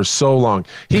Covington for so long.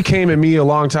 He came at me a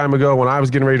long time ago when I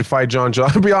was getting ready to fight John.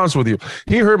 I'll be honest with you.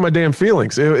 He hurt my damn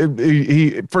feelings.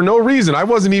 He for no reason. I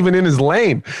wasn't even in his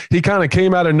lane. He kind of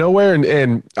came out of nowhere,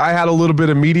 and I had a little bit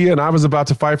of media, and I was about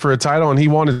to fight for a title, and he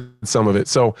wanted some of it.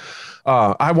 So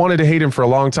I wanted to hate him for a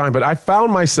long time, but I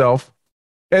found myself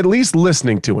at least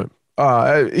listening to him.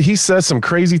 He says some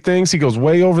crazy things. He goes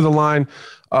way over the line.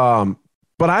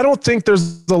 But I don't think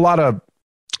there's a lot of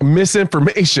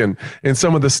misinformation in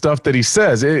some of the stuff that he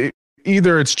says.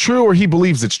 Either it's true or he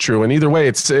believes it's true. And either way,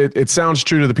 it sounds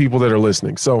true to the people that are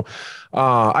listening. So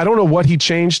I don't know what he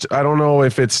changed. I don't know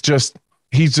if it's just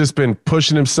he's just been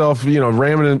pushing himself,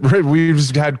 ramming. We've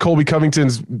just had Colby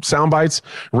Covington's sound bites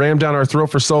rammed down our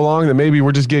throat for so long that maybe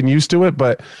we're just getting used to it.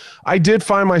 But I did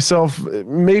find myself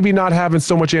maybe not having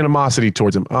so much animosity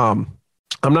towards him.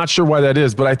 I'm not sure why that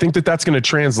is, but I think that's going to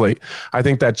translate. I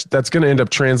think that's going to end up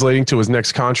translating to his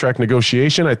next contract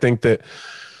negotiation. I think that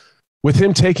with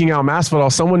him taking out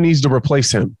Masvidal, someone needs to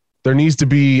replace him. There needs to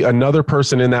be another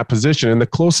person in that position, and the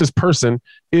closest person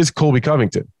is Colby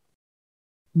Covington.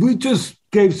 We just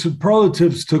gave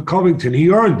superlatives to Covington. He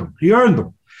earned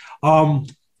them.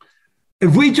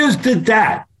 If we just did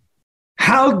that,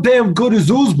 how damn good is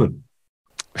Usman?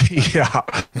 Yeah,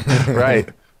 right.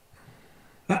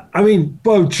 I mean,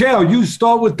 but Chael, you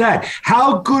start with that.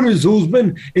 How good is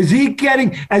Usman? Is he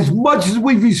getting, as much as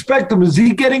we respect him, is he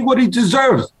getting what he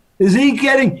deserves? Is he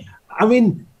getting, I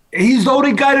mean, he's the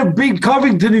only guy to beat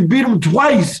Covington. He beat him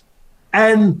twice.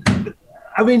 And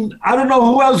I mean, I don't know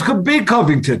who else could beat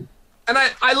Covington. And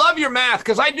I love your math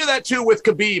because I do that too with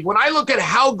Khabib. When I look at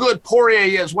how good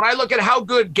Poirier is, when I look at how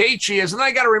good Gaethje is, and then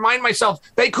I got to remind myself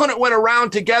they couldn't win a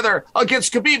round together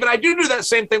against Khabib. And I do that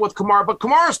same thing with Kamaru. But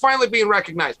Kamaru is finally being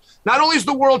recognized. Not only is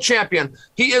the world champion,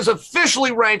 he is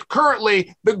officially ranked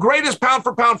currently the greatest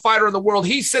pound-for-pound fighter in the world.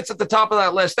 He sits at the top of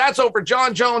that list. That's over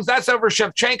John Jones. That's over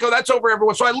Shevchenko. That's over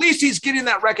everyone. So at least he's getting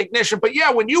that recognition. But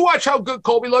yeah, when you watch how good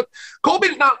Colby looked,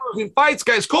 Colby's not losing fights,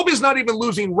 guys. Colby's not even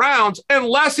losing rounds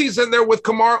unless he's in there with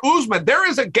Kamaru Usman. There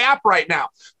is a gap right now.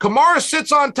 Kamaru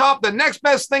sits on top. The next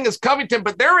best thing is Covington,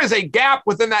 but there is a gap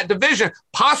within that division.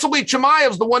 Possibly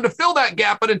Chimaev's the one to fill that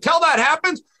gap, but until that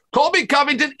happens, Colby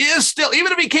Covington is still,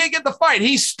 even if he can't get the fight,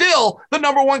 he's still the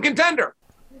number one contender.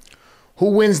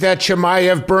 Who wins that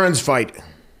Chimaev-Burns fight?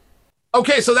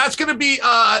 Okay, so that's going to be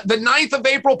the 9th of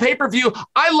April pay-per-view.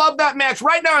 I love that match.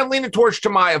 Right now I'm leaning towards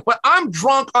Chimaev, but I'm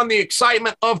drunk on the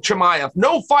excitement of Chimaev.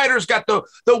 No fighter's got the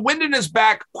wind in his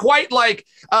back quite like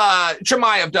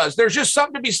Chimaev does. There's just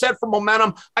something to be said for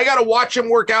momentum. I got to watch him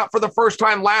work out for the first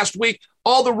time last week.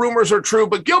 All the rumors are true,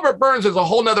 but Gilbert Burns is a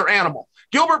whole nother animal.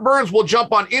 Gilbert Burns will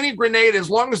jump on any grenade as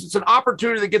long as it's an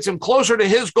opportunity that gets him closer to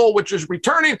his goal, which is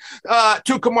returning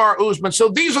to Kamaru Usman. So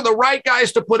these are the right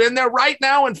guys to put in there right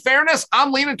now. In fairness,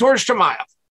 I'm leaning towards Chimaev.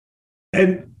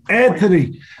 And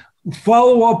Anthony,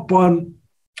 follow up on,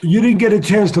 you didn't get a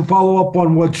chance to follow up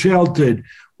on what Chael did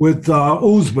with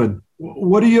Usman.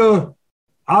 What are your,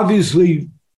 obviously,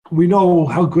 we know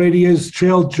how great he is.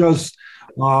 Chael just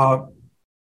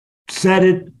said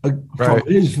it from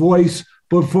his voice.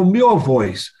 But from your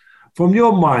voice, from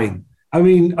your mind, I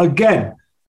mean, again,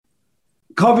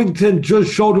 Covington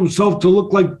just showed himself to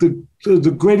look like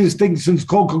the greatest thing since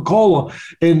Coca-Cola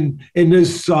in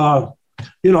this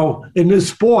in this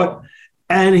sport,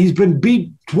 and he's been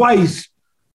beat twice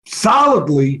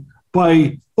solidly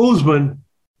by Usman.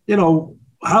 You know,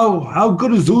 how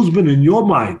good is Usman in your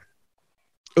mind?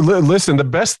 Listen, the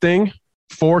best thing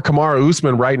for Kamaru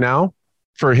Usman right now,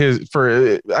 for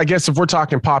I guess if we're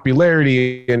talking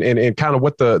popularity and kind of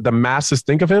what the masses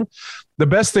think of him, the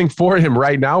best thing for him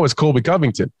right now is Colby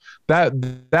Covington.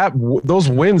 Those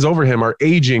wins over him are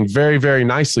aging very, very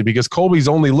nicely because Colby's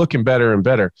only looking better and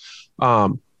better.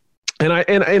 And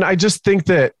I just think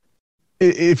that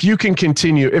if you can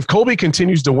continue, if Colby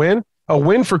continues to win, a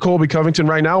win for Colby Covington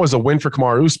right now is a win for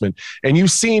Kamaru Usman. And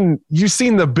you've seen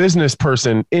the business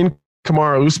person in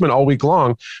Kamaru Usman all week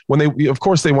long when they, of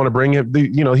course, they want to bring him.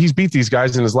 He's beat these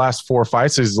guys in his last 4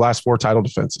 fights, his last 4 title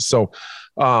defenses. So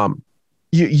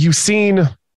you've seen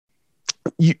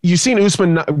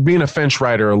Usman being a fence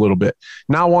rider a little bit,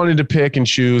 not wanting to pick and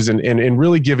choose and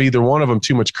really give either one of them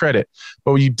too much credit.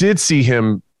 But you did see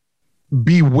him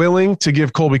be willing to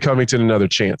give Colby Covington another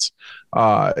chance.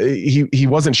 He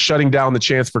wasn't shutting down the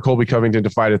chance for Colby Covington to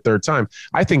fight a third time.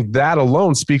 I think that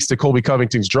alone speaks to Colby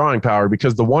Covington's drawing power,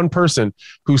 because the one person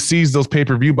who sees those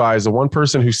pay-per-view buys, the one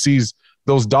person who sees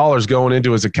those dollars going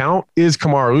into his account is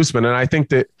Kamaru Usman. And I think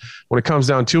that when it comes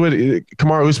down to it,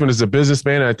 Kamaru Usman is a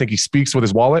businessman, and I think he speaks with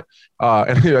his wallet.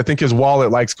 And I think his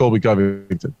wallet likes Colby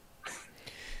Covington.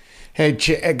 Hey,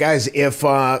 guys, if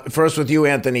first with you,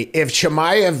 Anthony, if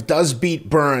Chimaev does beat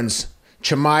Burns,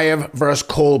 Chimaev versus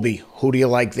Colby, who do you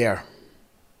like there?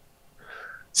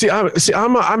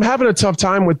 I'm having a tough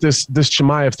time with this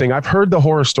Chimaev thing. I've heard the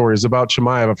horror stories about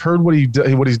Chimaev. I've heard what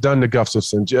he's done to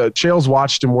Gustafsson. Chael's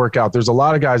watched him work out. There's a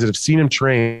lot of guys that have seen him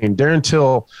train. Darren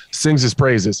Till sings his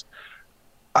praises.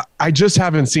 I just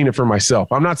haven't seen it for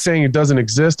myself. I'm not saying it doesn't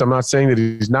exist. I'm not saying that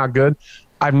he's not good.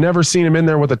 I've never seen him in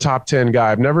there with a top 10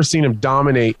 guy. I've never seen him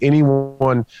dominate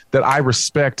anyone that I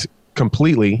respect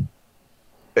completely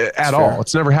at all.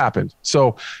 It's never happened.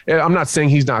 So I'm not saying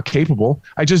he's not capable.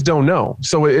 I just don't know.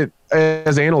 So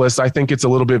as analysts, I think it's a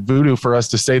little bit voodoo for us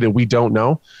to say that we don't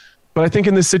know. But I think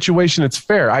in this situation, it's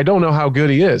fair. I don't know how good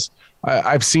he is.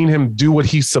 I've seen him do what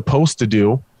he's supposed to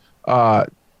do to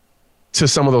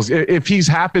some of those. If he's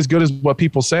half as good as what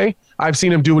people say, I've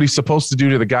seen him do what he's supposed to do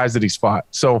to the guys that he's fought.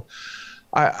 So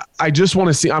I just want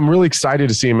to see. I'm really excited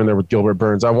to see him in there with Gilbert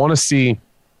Burns. I want to see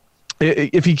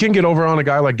if he can get over on a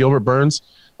guy like Gilbert Burns,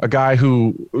 a guy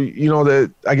who,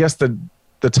 I guess the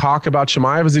talk about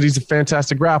Chimaev is that he's a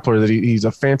fantastic grappler, that he's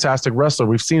a fantastic wrestler.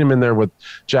 We've seen him in there with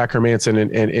Jack Hermanson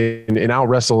and out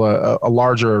wrestle a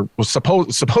larger, was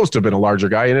supposed to have been a larger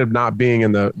guy. He ended up not being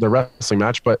in the wrestling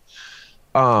match, but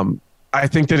I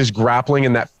think that his grappling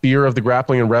and that fear of the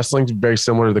grappling and wrestling, very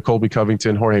similar to the Colby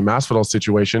Covington, Jorge Masvidal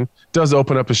situation, does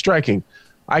open up his striking.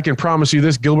 I can promise you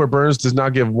this: Gilbert Burns does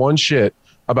not give one shit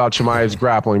about Chimaev's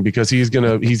grappling, because he's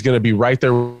gonna be right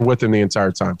there with him the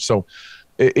entire time. So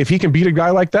if he can beat a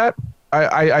guy like that,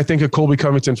 I think a Colby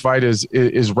Covington fight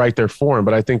is right there for him,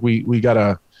 but I think we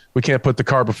can't put the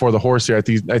cart before the horse here. I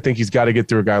think he's got to get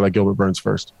through a guy like Gilbert Burns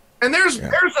first. And there's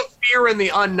a fear in the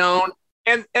unknown.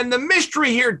 And the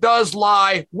mystery here does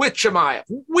lie with Chimaev.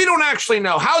 We don't actually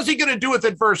know. How's he going to do with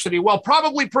adversity? Well,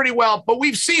 probably pretty well, but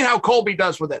we've seen how Colby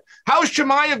does with it. How's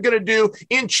Chimaev going to do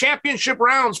in championship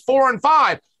rounds 4 and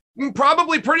 5?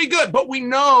 Probably pretty good, but we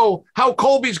know how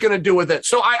Colby's going to do with it.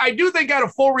 So I do think, out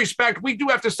of full respect, we do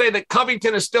have to say that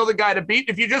Covington is still the guy to beat.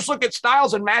 If you just look at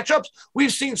styles and matchups,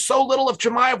 we've seen so little of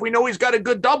Chimaev. We know he's got a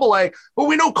good double leg, but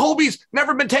we know Colby's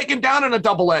never been taken down in a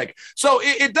double leg. So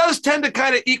it does tend to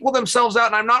kind of equal themselves out,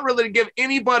 and I'm not really to give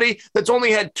anybody that's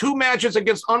only had 2 matches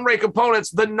against unranked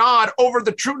opponents the nod over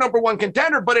the true number 1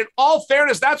 contender, but in all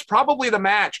fairness, that's probably the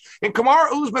match. And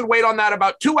Kamaru Usman weighed on that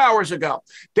about 2 hours ago.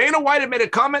 Dana White had made a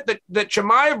comment that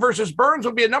Chimaev versus Burns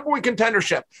would be a number 1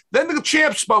 contendership. Then the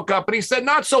champ spoke up and he said,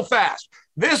 not so fast.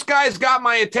 This guy's got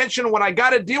my attention. When I got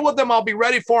to deal with him, I'll be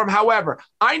ready for him. However,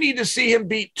 I need to see him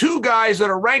beat 2 guys that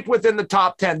are ranked within the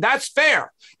top 10. That's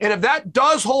fair. And if that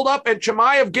does hold up and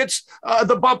Chimaev gets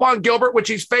the bump on Gilbert, which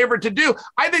he's favored to do,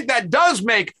 I think that does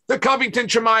make the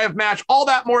Covington-Chimaev match all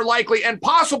that more likely and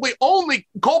possibly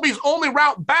Colby's only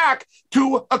route back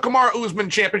to a Kamaru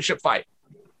Usman championship fight.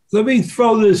 Let me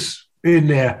throw this in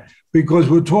there, because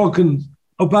we're talking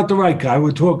about the right guy.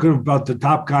 We're talking about the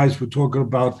top guys. We're talking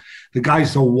about the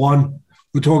guys that won.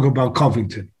 We're talking about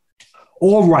Covington.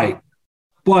 All right.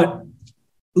 But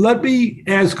let me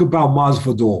ask about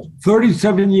Masvidal.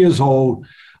 37 years old,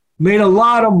 made a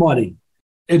lot of money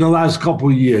in the last couple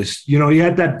of years. You know, he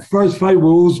had that first fight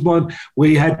with Usman where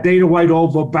he had Dana White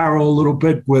over barrel a little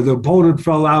bit, where the opponent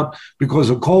fell out because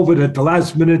of COVID at the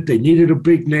last minute. They needed a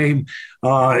big name.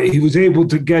 He was able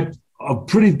to get a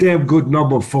pretty damn good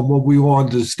number from what we all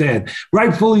understand.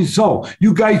 Rightfully so.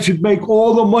 You guys should make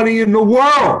all the money in the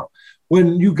world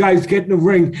when you guys get in the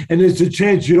ring and there's a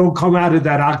chance you don't come out of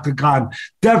that octagon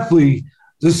definitely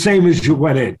the same as you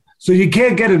went in. So you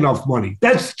can't get enough money.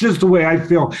 That's just the way I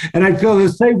feel. And I feel the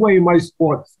same way in my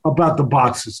sport about the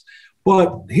boxers.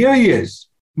 But here he is,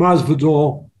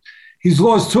 Masvidal. He's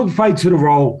lost 2 fights in a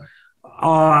row,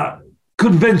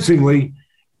 convincingly.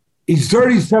 He's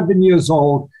 37 years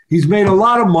old. He's made a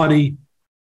lot of money.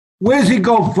 Where's he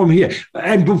go from here?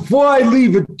 And before I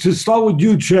leave it, to start with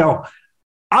you, Chael,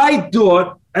 I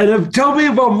thought, and tell me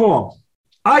if I'm wrong,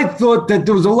 I thought that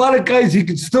there was a lot of guys he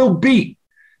could still beat,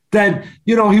 that,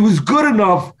 you know, he was good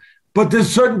enough, but there's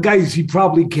certain guys he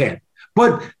probably can't.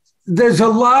 But there's a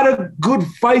lot of good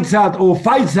fights out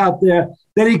there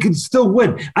that he can still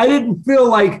win. I didn't feel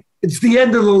like it's the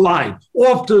end of the line,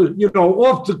 off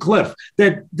the cliff.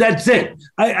 That's it.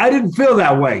 I didn't feel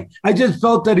that way. I just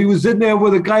felt that he was in there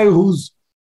with a guy who's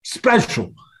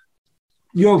special.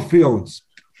 Your feelings?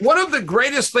 One of the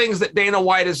greatest things that Dana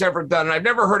White has ever done, and I've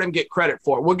never heard him get credit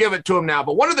for, we'll give it to him now,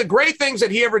 but one of the great things that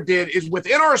he ever did is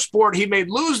within our sport, he made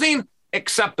losing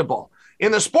acceptable.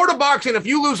 In the sport of boxing, if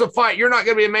you lose a fight, you're not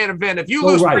going to be a main event. If you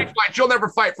lose 3 fights, you'll never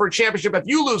fight for a championship. If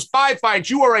you lose 5 fights,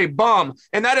 you are a bum,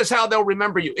 and that is how they'll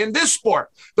remember you. In this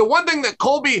sport, the one thing that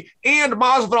Colby and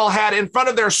Masvidal had in front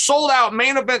of their sold-out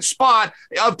main event spot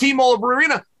of T-Mobile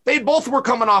Arena, they both were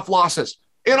coming off losses.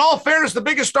 In all fairness, the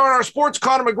biggest star in our sports,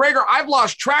 Conor McGregor, I've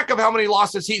lost track of how many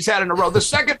losses he's had in a row. The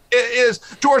second is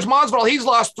George Masvidal. He's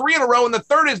lost 3 in a row. And the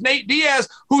third is Nate Diaz,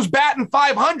 who's batting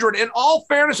 500. In all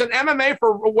fairness, in MMA,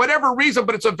 for whatever reason,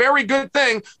 but it's a very good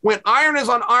thing, when iron is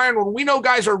on iron, when we know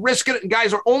guys are risking it and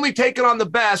guys are only taking on the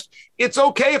best, it's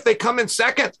okay if they come in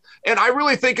second. And I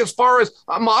really think, as far as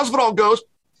Masvidal goes,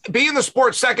 being the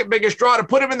sport's second biggest draw, to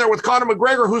put him in there with Conor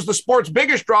McGregor, who's the sport's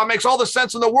biggest draw, makes all the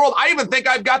sense in the world. I even think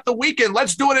I've got the weekend.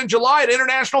 Let's do it in July at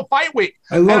International Fight Week.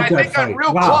 I love that think fight. I'm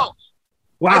real Wow. close.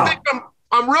 Wow. I think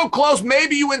I'm real close.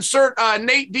 Maybe you insert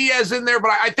Nate Diaz in there,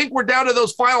 but I think we're down to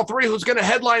those final 3 who's going to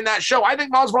headline that show. I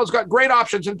think Masvidal's got great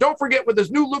options. And don't forget, with his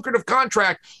new lucrative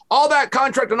contract, all that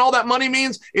contract and all that money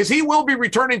means is he will be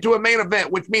returning to a main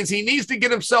event, which means he needs to get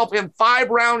himself in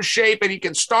 5-round shape, and he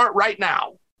can start right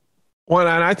now. Well,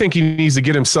 and I think he needs to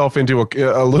get himself into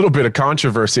a little bit of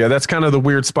controversy. That's kind of the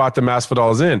weird spot that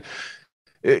Masvidal is in.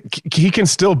 He can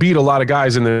still beat a lot of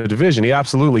guys in the division. He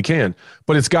absolutely can,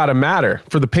 but it's got to matter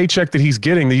for the paycheck that he's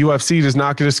getting. The UFC is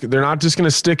not just, they're not just going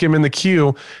to stick him in the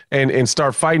queue and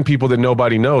start fighting people that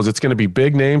nobody knows. It's going to be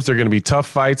big names. They're going to be tough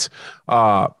fights.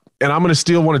 And I'm going to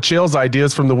steal one of Chael's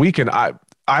ideas from the weekend.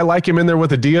 I like him in there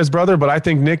with the Diaz brother, but I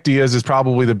think Nick Diaz is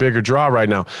probably the bigger draw right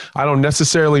now. I don't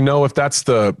necessarily know if that's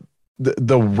the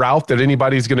route that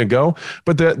anybody's going to go,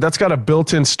 but that's got a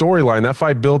built-in storyline. That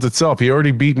fight built itself. He already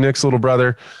beat Nick's little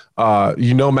brother.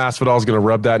 Masvidal is going to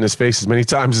rub that in his face as many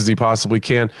times as he possibly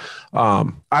can.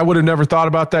 I would have never thought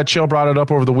about that. Chael brought it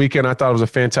up over the weekend. I thought it was a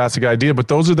fantastic idea, but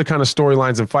those are the kind of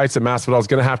storylines and fights that Masvidal is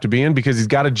going to have to be in because he's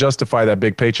got to justify that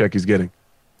big paycheck he's getting.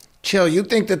 Chael, you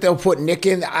think that they'll put Nick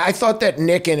in? I thought that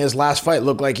Nick in his last fight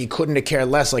looked like he couldn't have cared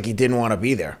less, like he didn't want to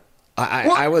be there.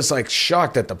 I was like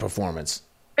shocked at the performance.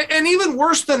 And even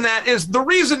worse than that is the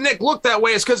reason Nick looked that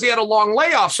way is because he had a long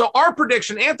layoff. So our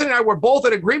prediction, Anthony and I were both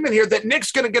in agreement here that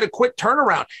Nick's going to get a quick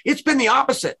turnaround. It's been the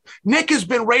opposite. Nick has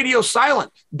been radio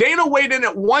silent. Dana weighed in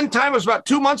at one time, it was about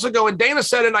 2 months ago, and Dana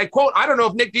said, and I quote, "I don't know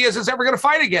if Nick Diaz is ever going to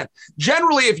fight again."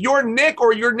 Generally, if you're Nick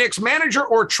or you're Nick's manager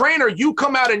or trainer, you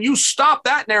come out and you stop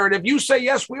that narrative. You say,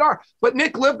 yes, we are. But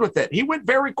Nick lived with it. He went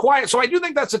very quiet. So I do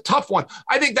think that's a tough one.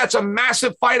 I think that's a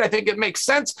massive fight. I think it makes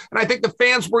sense. And I think the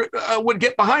fans would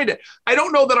get behind it. I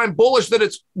don't know that I'm bullish that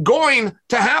it's going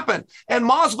to happen. And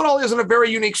Masvidal is in a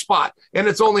very unique spot. And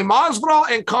it's only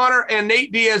Masvidal and Conor and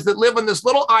Nate Diaz that live on this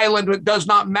little island. It does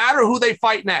not matter who they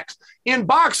fight next. In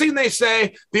boxing, they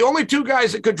say the only two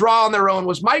guys that could draw on their own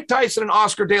was Mike Tyson and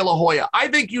Oscar De La Hoya. I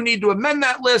think you need to amend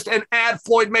that list and add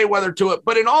Floyd Mayweather to it.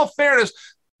 But in all fairness,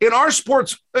 in our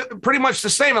sports, pretty much the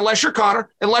same, unless you're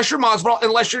Conor, unless you're Masvidal,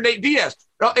 unless you're Nate Diaz.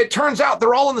 It turns out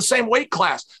they're all in the same weight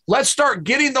class. Let's start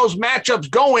getting those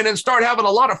matchups going and start having a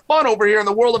lot of fun over here in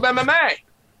the world of MMA.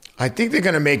 I think they're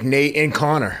going to make Nate and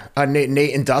Conor,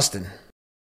 Nate and Dustin.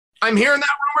 I'm hearing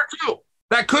that rumor too.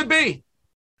 That could be.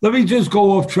 Let me just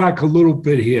go off track a little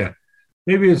bit here.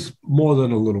 Maybe it's more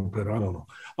than a little bit. I don't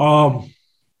know.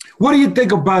 What do you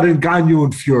think about Ngannou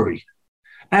and Fury?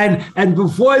 And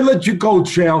before I let you go,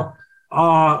 Chael,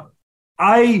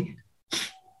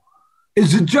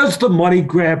 is it just a money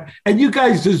grab? And you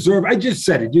guys deserve, I just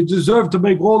said it, you deserve to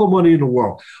make all the money in the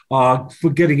world for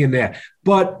getting in there.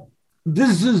 But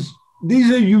these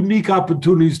are unique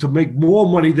opportunities to make more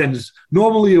money than is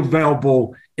normally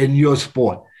available in your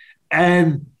sport.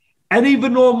 And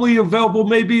even normally available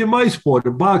maybe in my sport,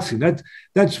 in boxing.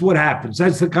 That's what happens.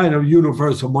 That's the kind of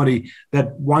universal money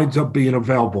that winds up being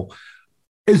available.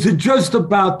 Is it just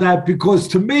about that? Because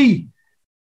to me,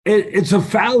 it's a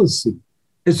fallacy.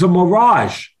 It's a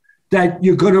mirage that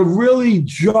you're going to really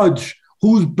judge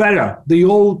who's better. The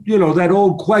old, that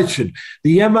old question,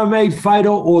 the MMA fighter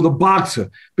or the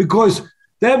boxer. Because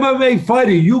the MMA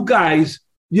fighter, you guys,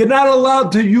 you're not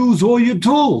allowed to use all your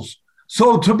tools.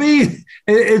 So to me,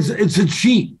 it's a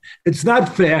cheat. It's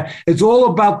not fair. It's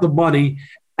all about the money.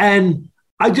 And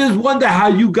I just wonder how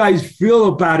you guys feel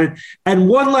about it. And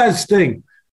one last thing.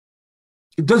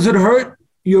 Does it hurt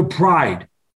your pride?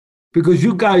 Because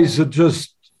you guys are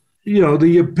just,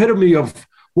 the epitome of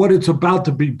what it's about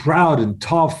to be proud and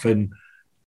tough and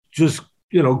just,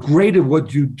 great at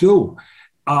what you do.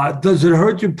 Does it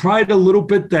hurt your pride a little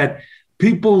bit that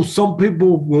some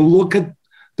people will look at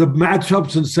the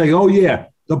matchups and say, oh, yeah,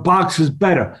 the box is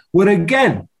better? When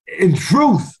again, in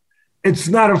truth, it's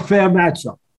not a fair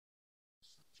matchup.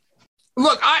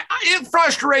 Look, it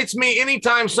frustrates me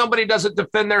anytime somebody doesn't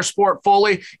defend their sport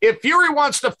fully. If Fury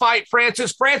wants to fight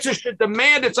Francis should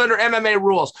demand it's under MMA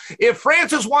rules. If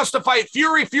Francis wants to fight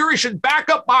Fury should back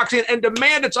up boxing and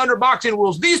demand it's under boxing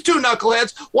rules. These two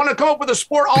knuckleheads want to come up with a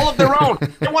sport all of their own.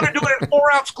 They want to do it in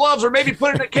 4-ounce gloves or maybe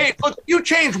put it in a cage. Look, if you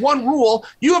change one rule,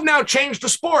 you have now changed the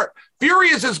sport. Fury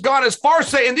has gone as far as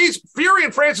saying Fury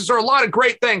and Francis are a lot of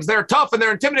great things. They're tough and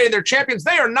they're intimidating. They're champions.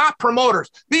 They are not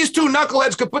promoters. These two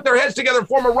knuckleheads could put their heads together and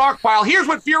form a rock pile. Here's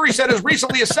what Fury said as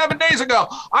recently as 7 days ago.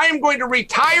 I am going to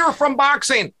retire from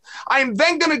boxing. I am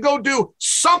then going to go do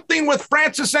something with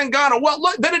Francis Ngannou. Well,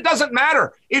 look, then it doesn't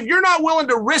matter. If you're not willing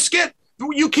to risk it,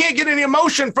 you can't get any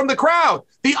emotion from the crowd.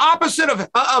 The opposite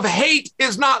of hate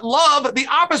is not love. The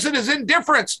opposite is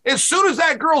indifference. As soon as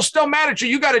that girl's still mad at you,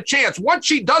 you got a chance. Once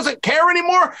she doesn't care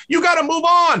anymore, you got to move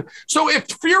on. So if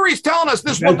Fury's telling us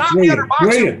this will not be under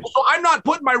boxing, so I'm not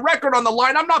putting my record on the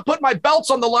line. I'm not putting my belts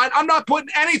on the line. I'm not putting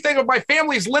anything of my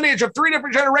family's lineage of 3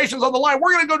 different generations on the line.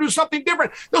 We're going to go do something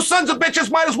different. Those sons of bitches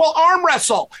might as well arm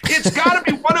wrestle. It's got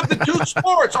to be one of the two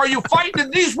sports. Are you fighting in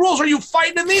these rules? Or are you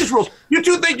fighting in these rules? You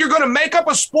two think you're going to make up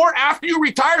a sport after you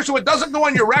retire so it doesn't go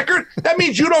on your record? That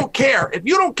means you don't care. If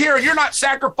you don't care, you're not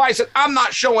sacrificing. I'm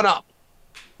not showing up.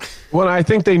 Well, I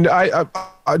think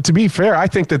to be fair, I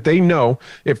think that they know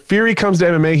if Fury comes to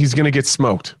MMA, he's going to get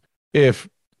smoked. If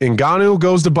Ngannou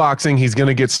goes to boxing, he's going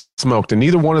to get smoked. And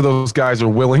neither one of those guys are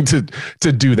willing to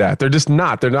do that. They're just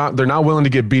not. They're not willing to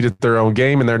get beat at their own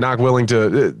game, and they're not willing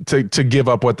to give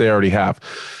up what they already have.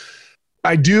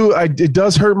 It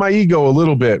does hurt my ego a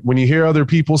little bit when you hear other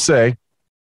people say,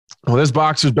 well, this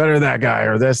boxer's better than that guy,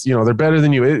 or this, they're better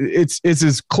than you. It's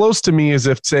as close to me as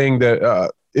if saying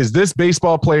that is this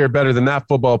baseball player better than that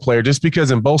football player? Just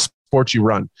because in both sports you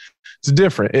run, it's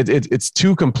different. It's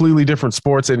two completely different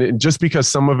sports. And just because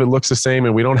some of it looks the same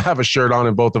and we don't have a shirt on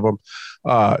in both of them,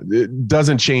 it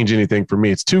doesn't change anything for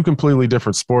me. It's two completely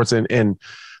different sports. And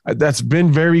that's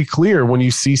been very clear when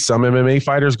you see some MMA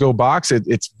fighters go box.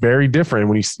 It's very different.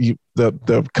 When you see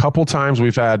the couple times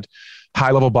we've had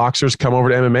high-level boxers come over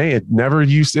to MMA,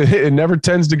 it never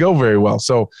tends to go very well.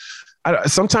 So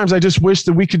sometimes I just wish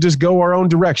that we could just go our own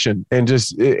direction and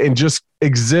just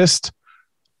exist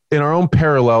in our own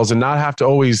parallels and not have to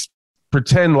always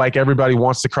pretend like everybody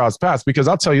wants to cross paths. Because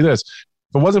I'll tell you this,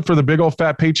 if it wasn't for the big old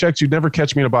fat paychecks, you'd never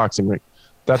catch me in a boxing ring.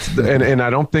 And I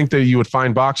don't think that you would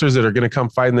find boxers that are going to come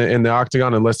fight in the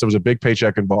octagon unless there was a big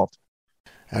paycheck involved.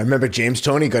 I remember James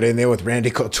Toney got in there with Randy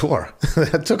Couture.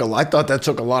 I thought that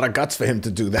took a lot of guts for him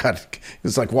to do that. It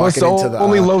was like walking into the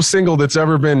only low single that's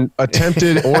ever been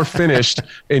attempted or finished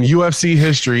in UFC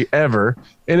history ever.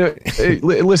 And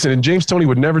listen, and James Toney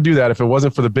would never do that if it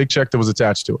wasn't for the big check that was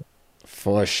attached to it.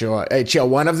 For sure. Hey, Chael,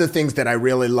 one of the things that I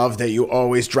really love that you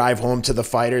always drive home to the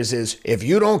fighters is if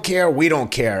you don't care, we don't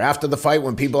care. After the fight,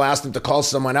 when people ask them to call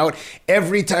someone out,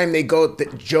 every time they go,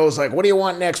 Joe's like, what do you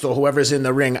want next? Or whoever's in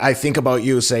the ring, I think about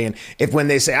you saying, when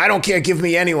they say, I don't care, give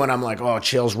me anyone, I'm like, oh,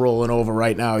 Chael's rolling over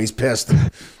right now. He's pissed.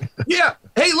 Yeah.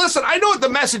 Hey, listen, I know what the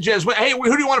message is. Hey,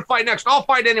 who do you want to fight next? I'll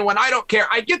fight anyone. I don't care.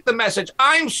 I get the message.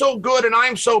 I'm so good and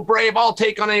I'm so brave. I'll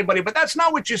take on anybody. But that's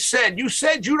not what you said. You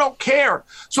said you don't care.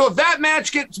 So if that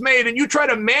match gets made and you try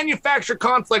to manufacture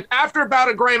conflict after a bout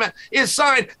agreement is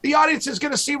signed, the audience is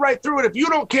going to see right through it. If you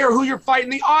don't care who you're fighting,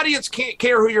 the audience can't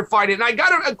care who you're fighting. And I got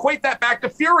to equate that back to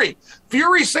Fury.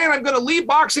 Fury's saying, I'm going to leave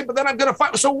boxing, but then I'm going to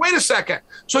fight. So wait a second.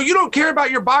 So you don't care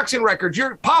about your boxing records.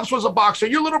 Your pops was a boxer.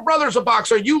 Your little brother's a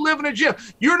boxer. You live in a gym.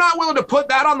 You're not willing to put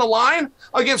that on the line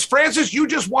against Francis. You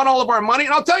just won all of our money.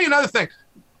 And I'll tell you another thing.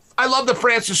 I love the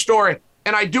Francis story,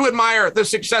 and I do admire the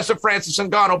success of Francis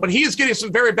Ngannou, but he is getting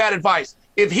some very bad advice.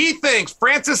 If he thinks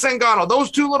Francis Ngannou,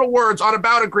 those two little words on a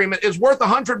bout agreement, is worth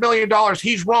 $100 million,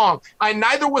 he's wrong.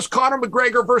 Neither was Conor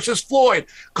McGregor versus Floyd.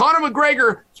 Conor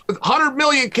McGregor, $100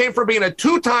 million came from being a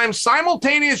two-time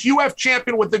simultaneous UFC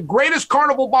champion with the greatest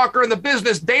carnival barker in the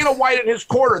business, Dana White, at his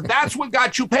corner. That's what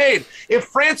got you paid. If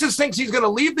Francis thinks he's going to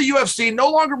leave the UFC,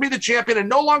 no longer be the champion, and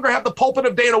no longer have the pulpit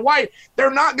of Dana White,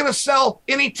 they're not going to sell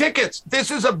any tickets. This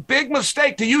is a big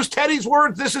mistake. To use Teddy's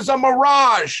words, this is a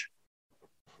mirage.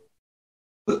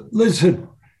 Listen,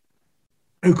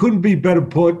 it couldn't be better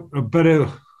put, or better,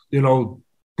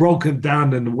 broken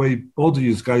down than the way both of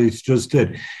you guys just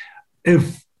did.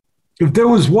 If there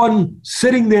was one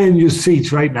sitting there in your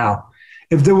seats right now,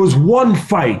 if there was one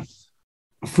fight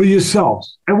for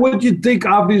yourselves, and what you think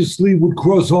obviously would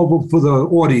cross over for the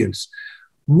audience,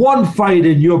 one fight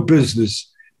in your business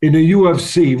in the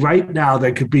UFC right now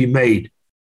that could be made,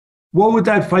 what would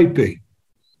that fight be?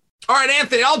 All right,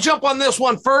 Anthony, I'll jump on this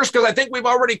one first because I think we've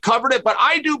already covered it, but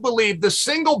I do believe the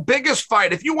single biggest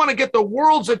fight, if you want to get the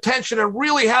world's attention and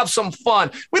really have some fun,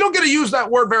 we don't get to use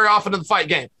that word very often in the fight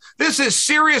game. This is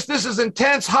serious. This is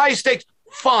intense, high stakes,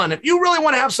 fun. If you really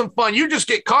want to have some fun, you just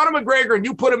get Conor McGregor and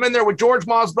you put him in there with George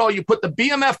Masvidal. You put the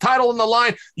BMF title in the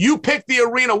line. You pick the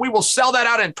arena. We will sell that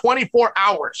out in 24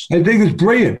 hours. I think it's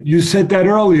brilliant. You said that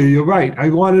earlier. You're right. I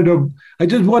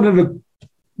just wanted to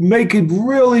make it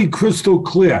really crystal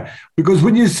clear, because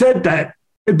when you said that,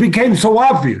 it became so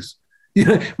obvious.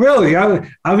 Really,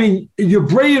 I mean, you're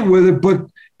brilliant with it, but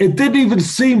it didn't even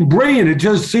seem brilliant. It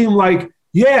just seemed like,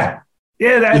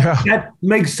 that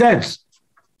makes sense.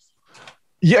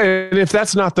 Yeah, and if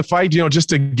that's not the fight, just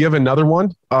to give another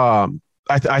one,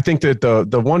 I think that the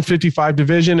 155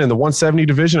 division and the 170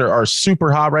 division are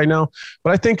super hot right now.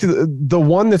 But I think the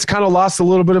one that's kind of lost a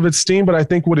little bit of its steam, but I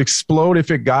think would explode if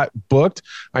it got booked.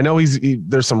 I know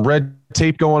there's some red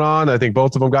tape going on. I think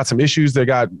both of them got some issues. They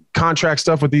got contract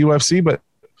stuff with the UFC, but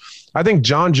I think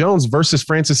John Jones versus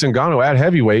Francis Ngannou at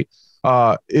heavyweight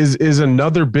is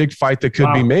another big fight that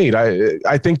could be made.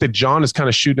 I think that John is kind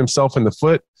of shooting himself in the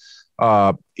foot.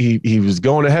 He was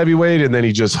going to heavyweight, and then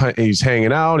he's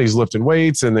hanging out, he's lifting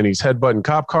weights, and then he's headbutting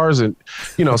cop cars, and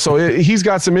so he's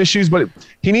got some issues, but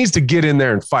he needs to get in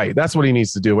there and fight. That's what he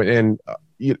needs to do, and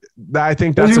I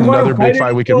think that's another big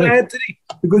fight we can make. Anthony,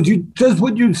 because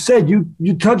what you said,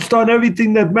 you touched on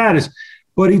everything that matters,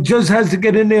 but he just has to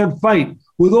get in there and fight.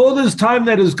 With all this time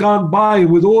that has gone by,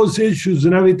 with all his issues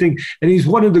and everything, and he's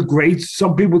one of the greats.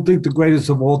 Some people think the greatest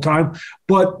of all time,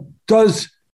 but does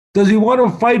he want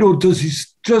to fight, or does he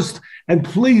just, and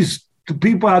please, the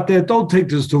people out there, don't take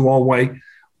this the wrong way,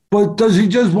 but does he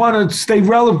just want to stay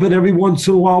relevant every once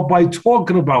in a while by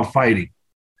talking about fighting?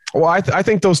 Well, I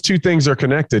think those two things are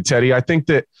connected, Teddy. I think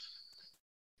that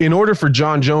in order for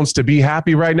John Jones to be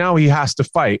happy right now, he has to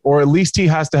fight, or at least he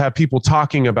has to have people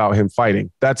talking about him fighting.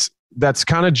 That's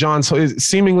kind of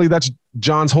seemingly that's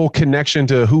John's whole connection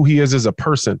to who he is as a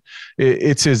person.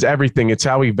 It's his everything. It's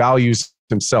how he values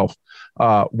himself.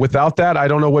 Without that, I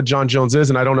don't know what John Jones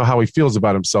is, and I don't know how he feels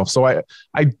about himself. So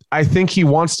I think he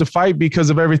wants to fight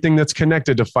because of everything that's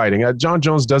connected to fighting. John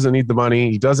Jones doesn't need the money.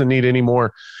 He doesn't need any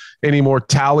more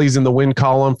tallies in the win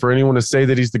column for anyone to say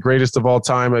that he's the greatest of all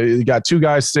time. You got two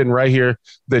guys sitting right here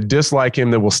that dislike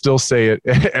him that will still say it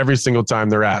every single time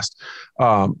they're asked.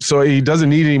 So he doesn't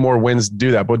need any more wins to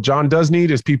do that. What John does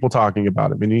need is people talking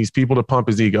about him, and he needs people to pump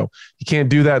his ego. He can't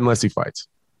do that unless he fights.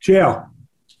 Chael.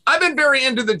 I've been very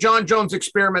into the John Jones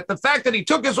experiment. The fact that he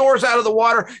took his oars out of the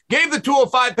water, gave the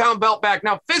 205-pound belt back.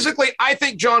 Now, physically, I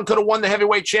think John could have won the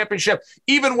heavyweight championship,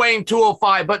 even weighing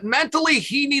 205. But mentally,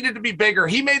 he needed to be bigger.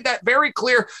 He made that very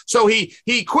clear. So he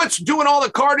quits doing all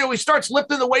the cardio. He starts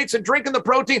lifting the weights and drinking the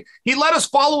protein. He let us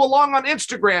follow along on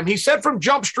Instagram. He said from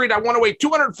Jump Street, I want to weigh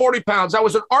 240 pounds. That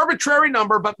was an arbitrary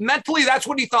number, but mentally, that's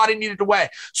what he thought he needed to weigh.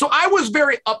 So I was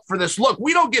very up for this. Look,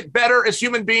 we don't get better as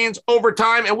human beings over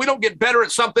time, and we don't get better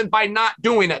at something by not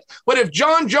doing it. But if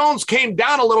John Jones came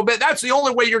down a little bit, that's the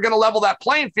only way you're going to level that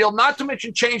playing field, not to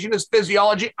mention changing his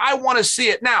physiology. I want to see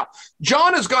it. Now,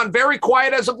 John has gone very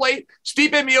quiet as of late.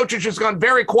 Stipe Miocic has gone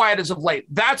very quiet as of late.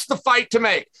 That's the fight to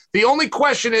make. The only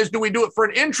question is, do we do it for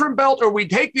an interim belt, or we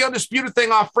take the undisputed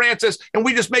thing off Francis and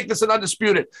we just make this an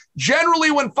undisputed?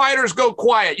 Generally, when fighters go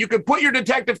quiet, you can put your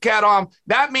detective cat on.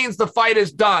 That means the fight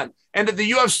is done, and that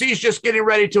the UFC is just getting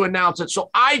ready to announce it. So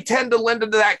I tend to lend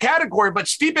into that category. But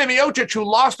Stipe Miocic, who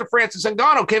lost to Francis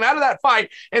Ngannou, came out of that fight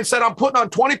and said, I'm putting on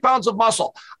 20 pounds of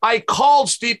muscle. I called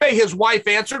Stipe. His wife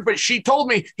answered, but she told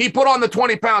me he put on the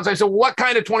 20 pounds. I said, well, what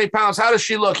kind of 20 pounds? How does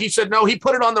she look? He said, no, he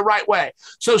put it on the right way.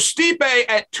 So Stipe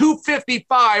at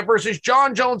 255 versus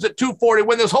John Jones at 240.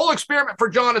 When this whole experiment for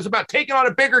John is about taking on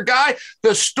a bigger guy,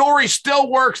 the story still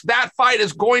works. That fight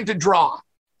is going to draw.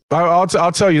 I'll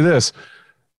tell you this.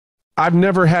 I've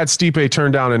never had Stipe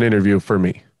turn down an interview for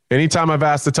me. Anytime I've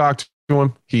asked to talk to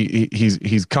him,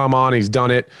 he's come on, he's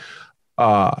done it.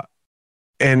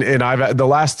 And I've the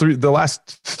last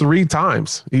three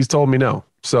times he's told me no.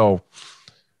 So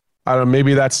I don't know,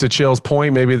 maybe that's to Chael's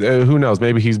point. Maybe who knows?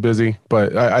 Maybe he's busy,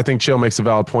 but I think Chael makes a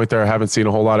valid point there. I haven't seen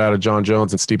a whole lot out of John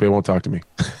Jones, and Stipe won't talk to me.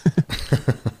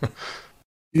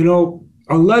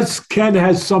 Unless Ken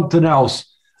has something else,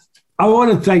 I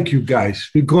want to thank you guys,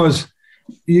 because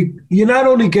you not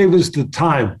only gave us the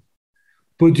time,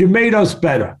 but you made us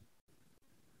better,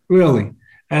 really.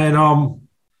 And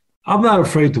I'm not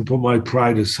afraid to put my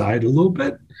pride aside a little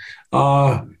bit,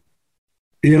 and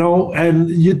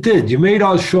you did. You made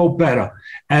our show better.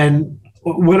 And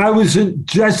when I was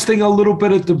jesting a little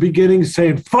bit at the beginning,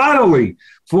 saying, finally,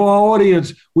 for our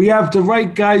audience, we have the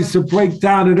right guys to break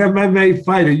down an MMA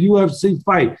fight, a UFC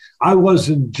fight. I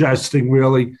wasn't jesting,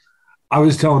 really. I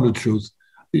was telling the truth.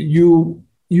 You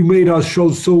made our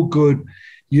show so good.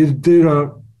 You did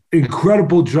an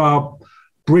incredible job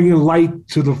bringing light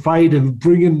to the fight, and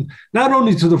bringing not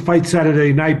only to the fight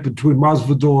Saturday night between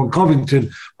Masvidal and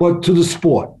Covington, but to the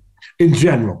sport in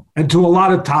general, and to a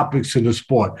lot of topics in the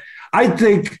sport. I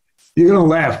think you're going to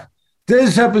laugh.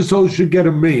 This episode should get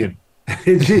 1 million.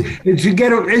 It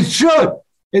should.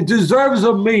 It deserves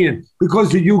 1 million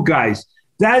because of you guys.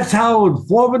 That's how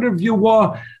informative you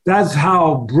are. That's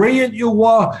how brilliant you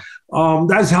are.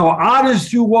 That's how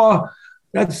honest you are.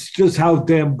 That's just how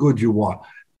damn good you are.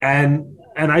 And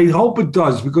I hope it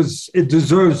does, because it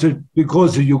deserves it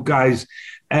because of you guys.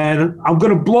 And I'm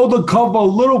going to blow the cover a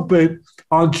little bit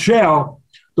on Chael,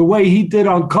 the way he did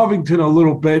on Covington a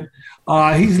little bit.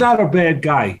 He's not a bad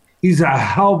guy. He's a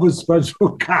hell of a special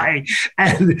guy.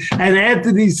 And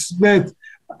Anthony Smith,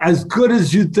 as good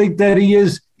as you think that he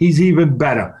is, he's even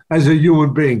better as a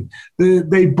human being.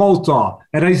 They both are.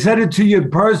 And I said it to you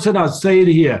in person, I'll say it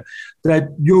here, that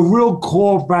your real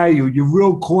core value, your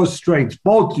real core strengths,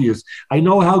 both of you. I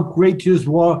know how great you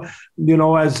were, as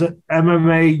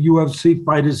MMA, UFC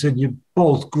fighters, and you're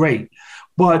both great.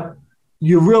 But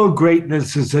your real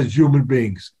greatness is as human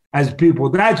beings, as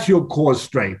people. That's your core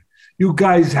strength. You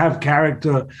guys have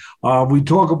character. We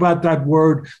talk about that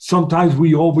word. Sometimes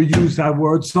we overuse that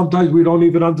word. Sometimes we don't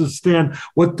even understand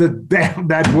what the damn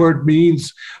that word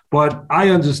means. But I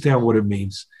understand what it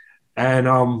means. And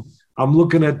I'm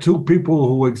looking at two people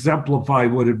who exemplify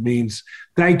what it means.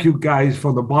 Thank you guys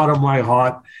from the bottom of my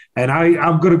heart. And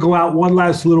I'm going to go out one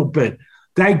last little bit.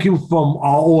 Thank you from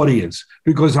our audience,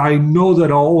 because I know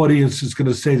that our audience is going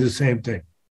to say the same thing.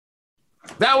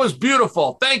 That was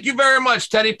beautiful. Thank you very much,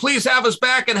 Teddy. Please have us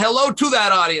back, and hello to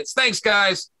that audience. Thanks,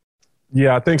 guys.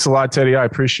 Yeah, thanks a lot, Teddy. I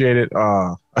appreciate it.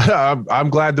 I'm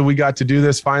glad that we got to do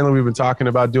this. Finally, we've been talking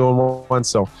about doing one.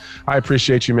 So I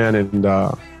appreciate you, man. And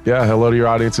yeah, hello to your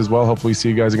audience as well. Hopefully see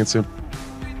you guys again soon.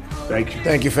 Thank you.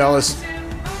 Thank you, fellas.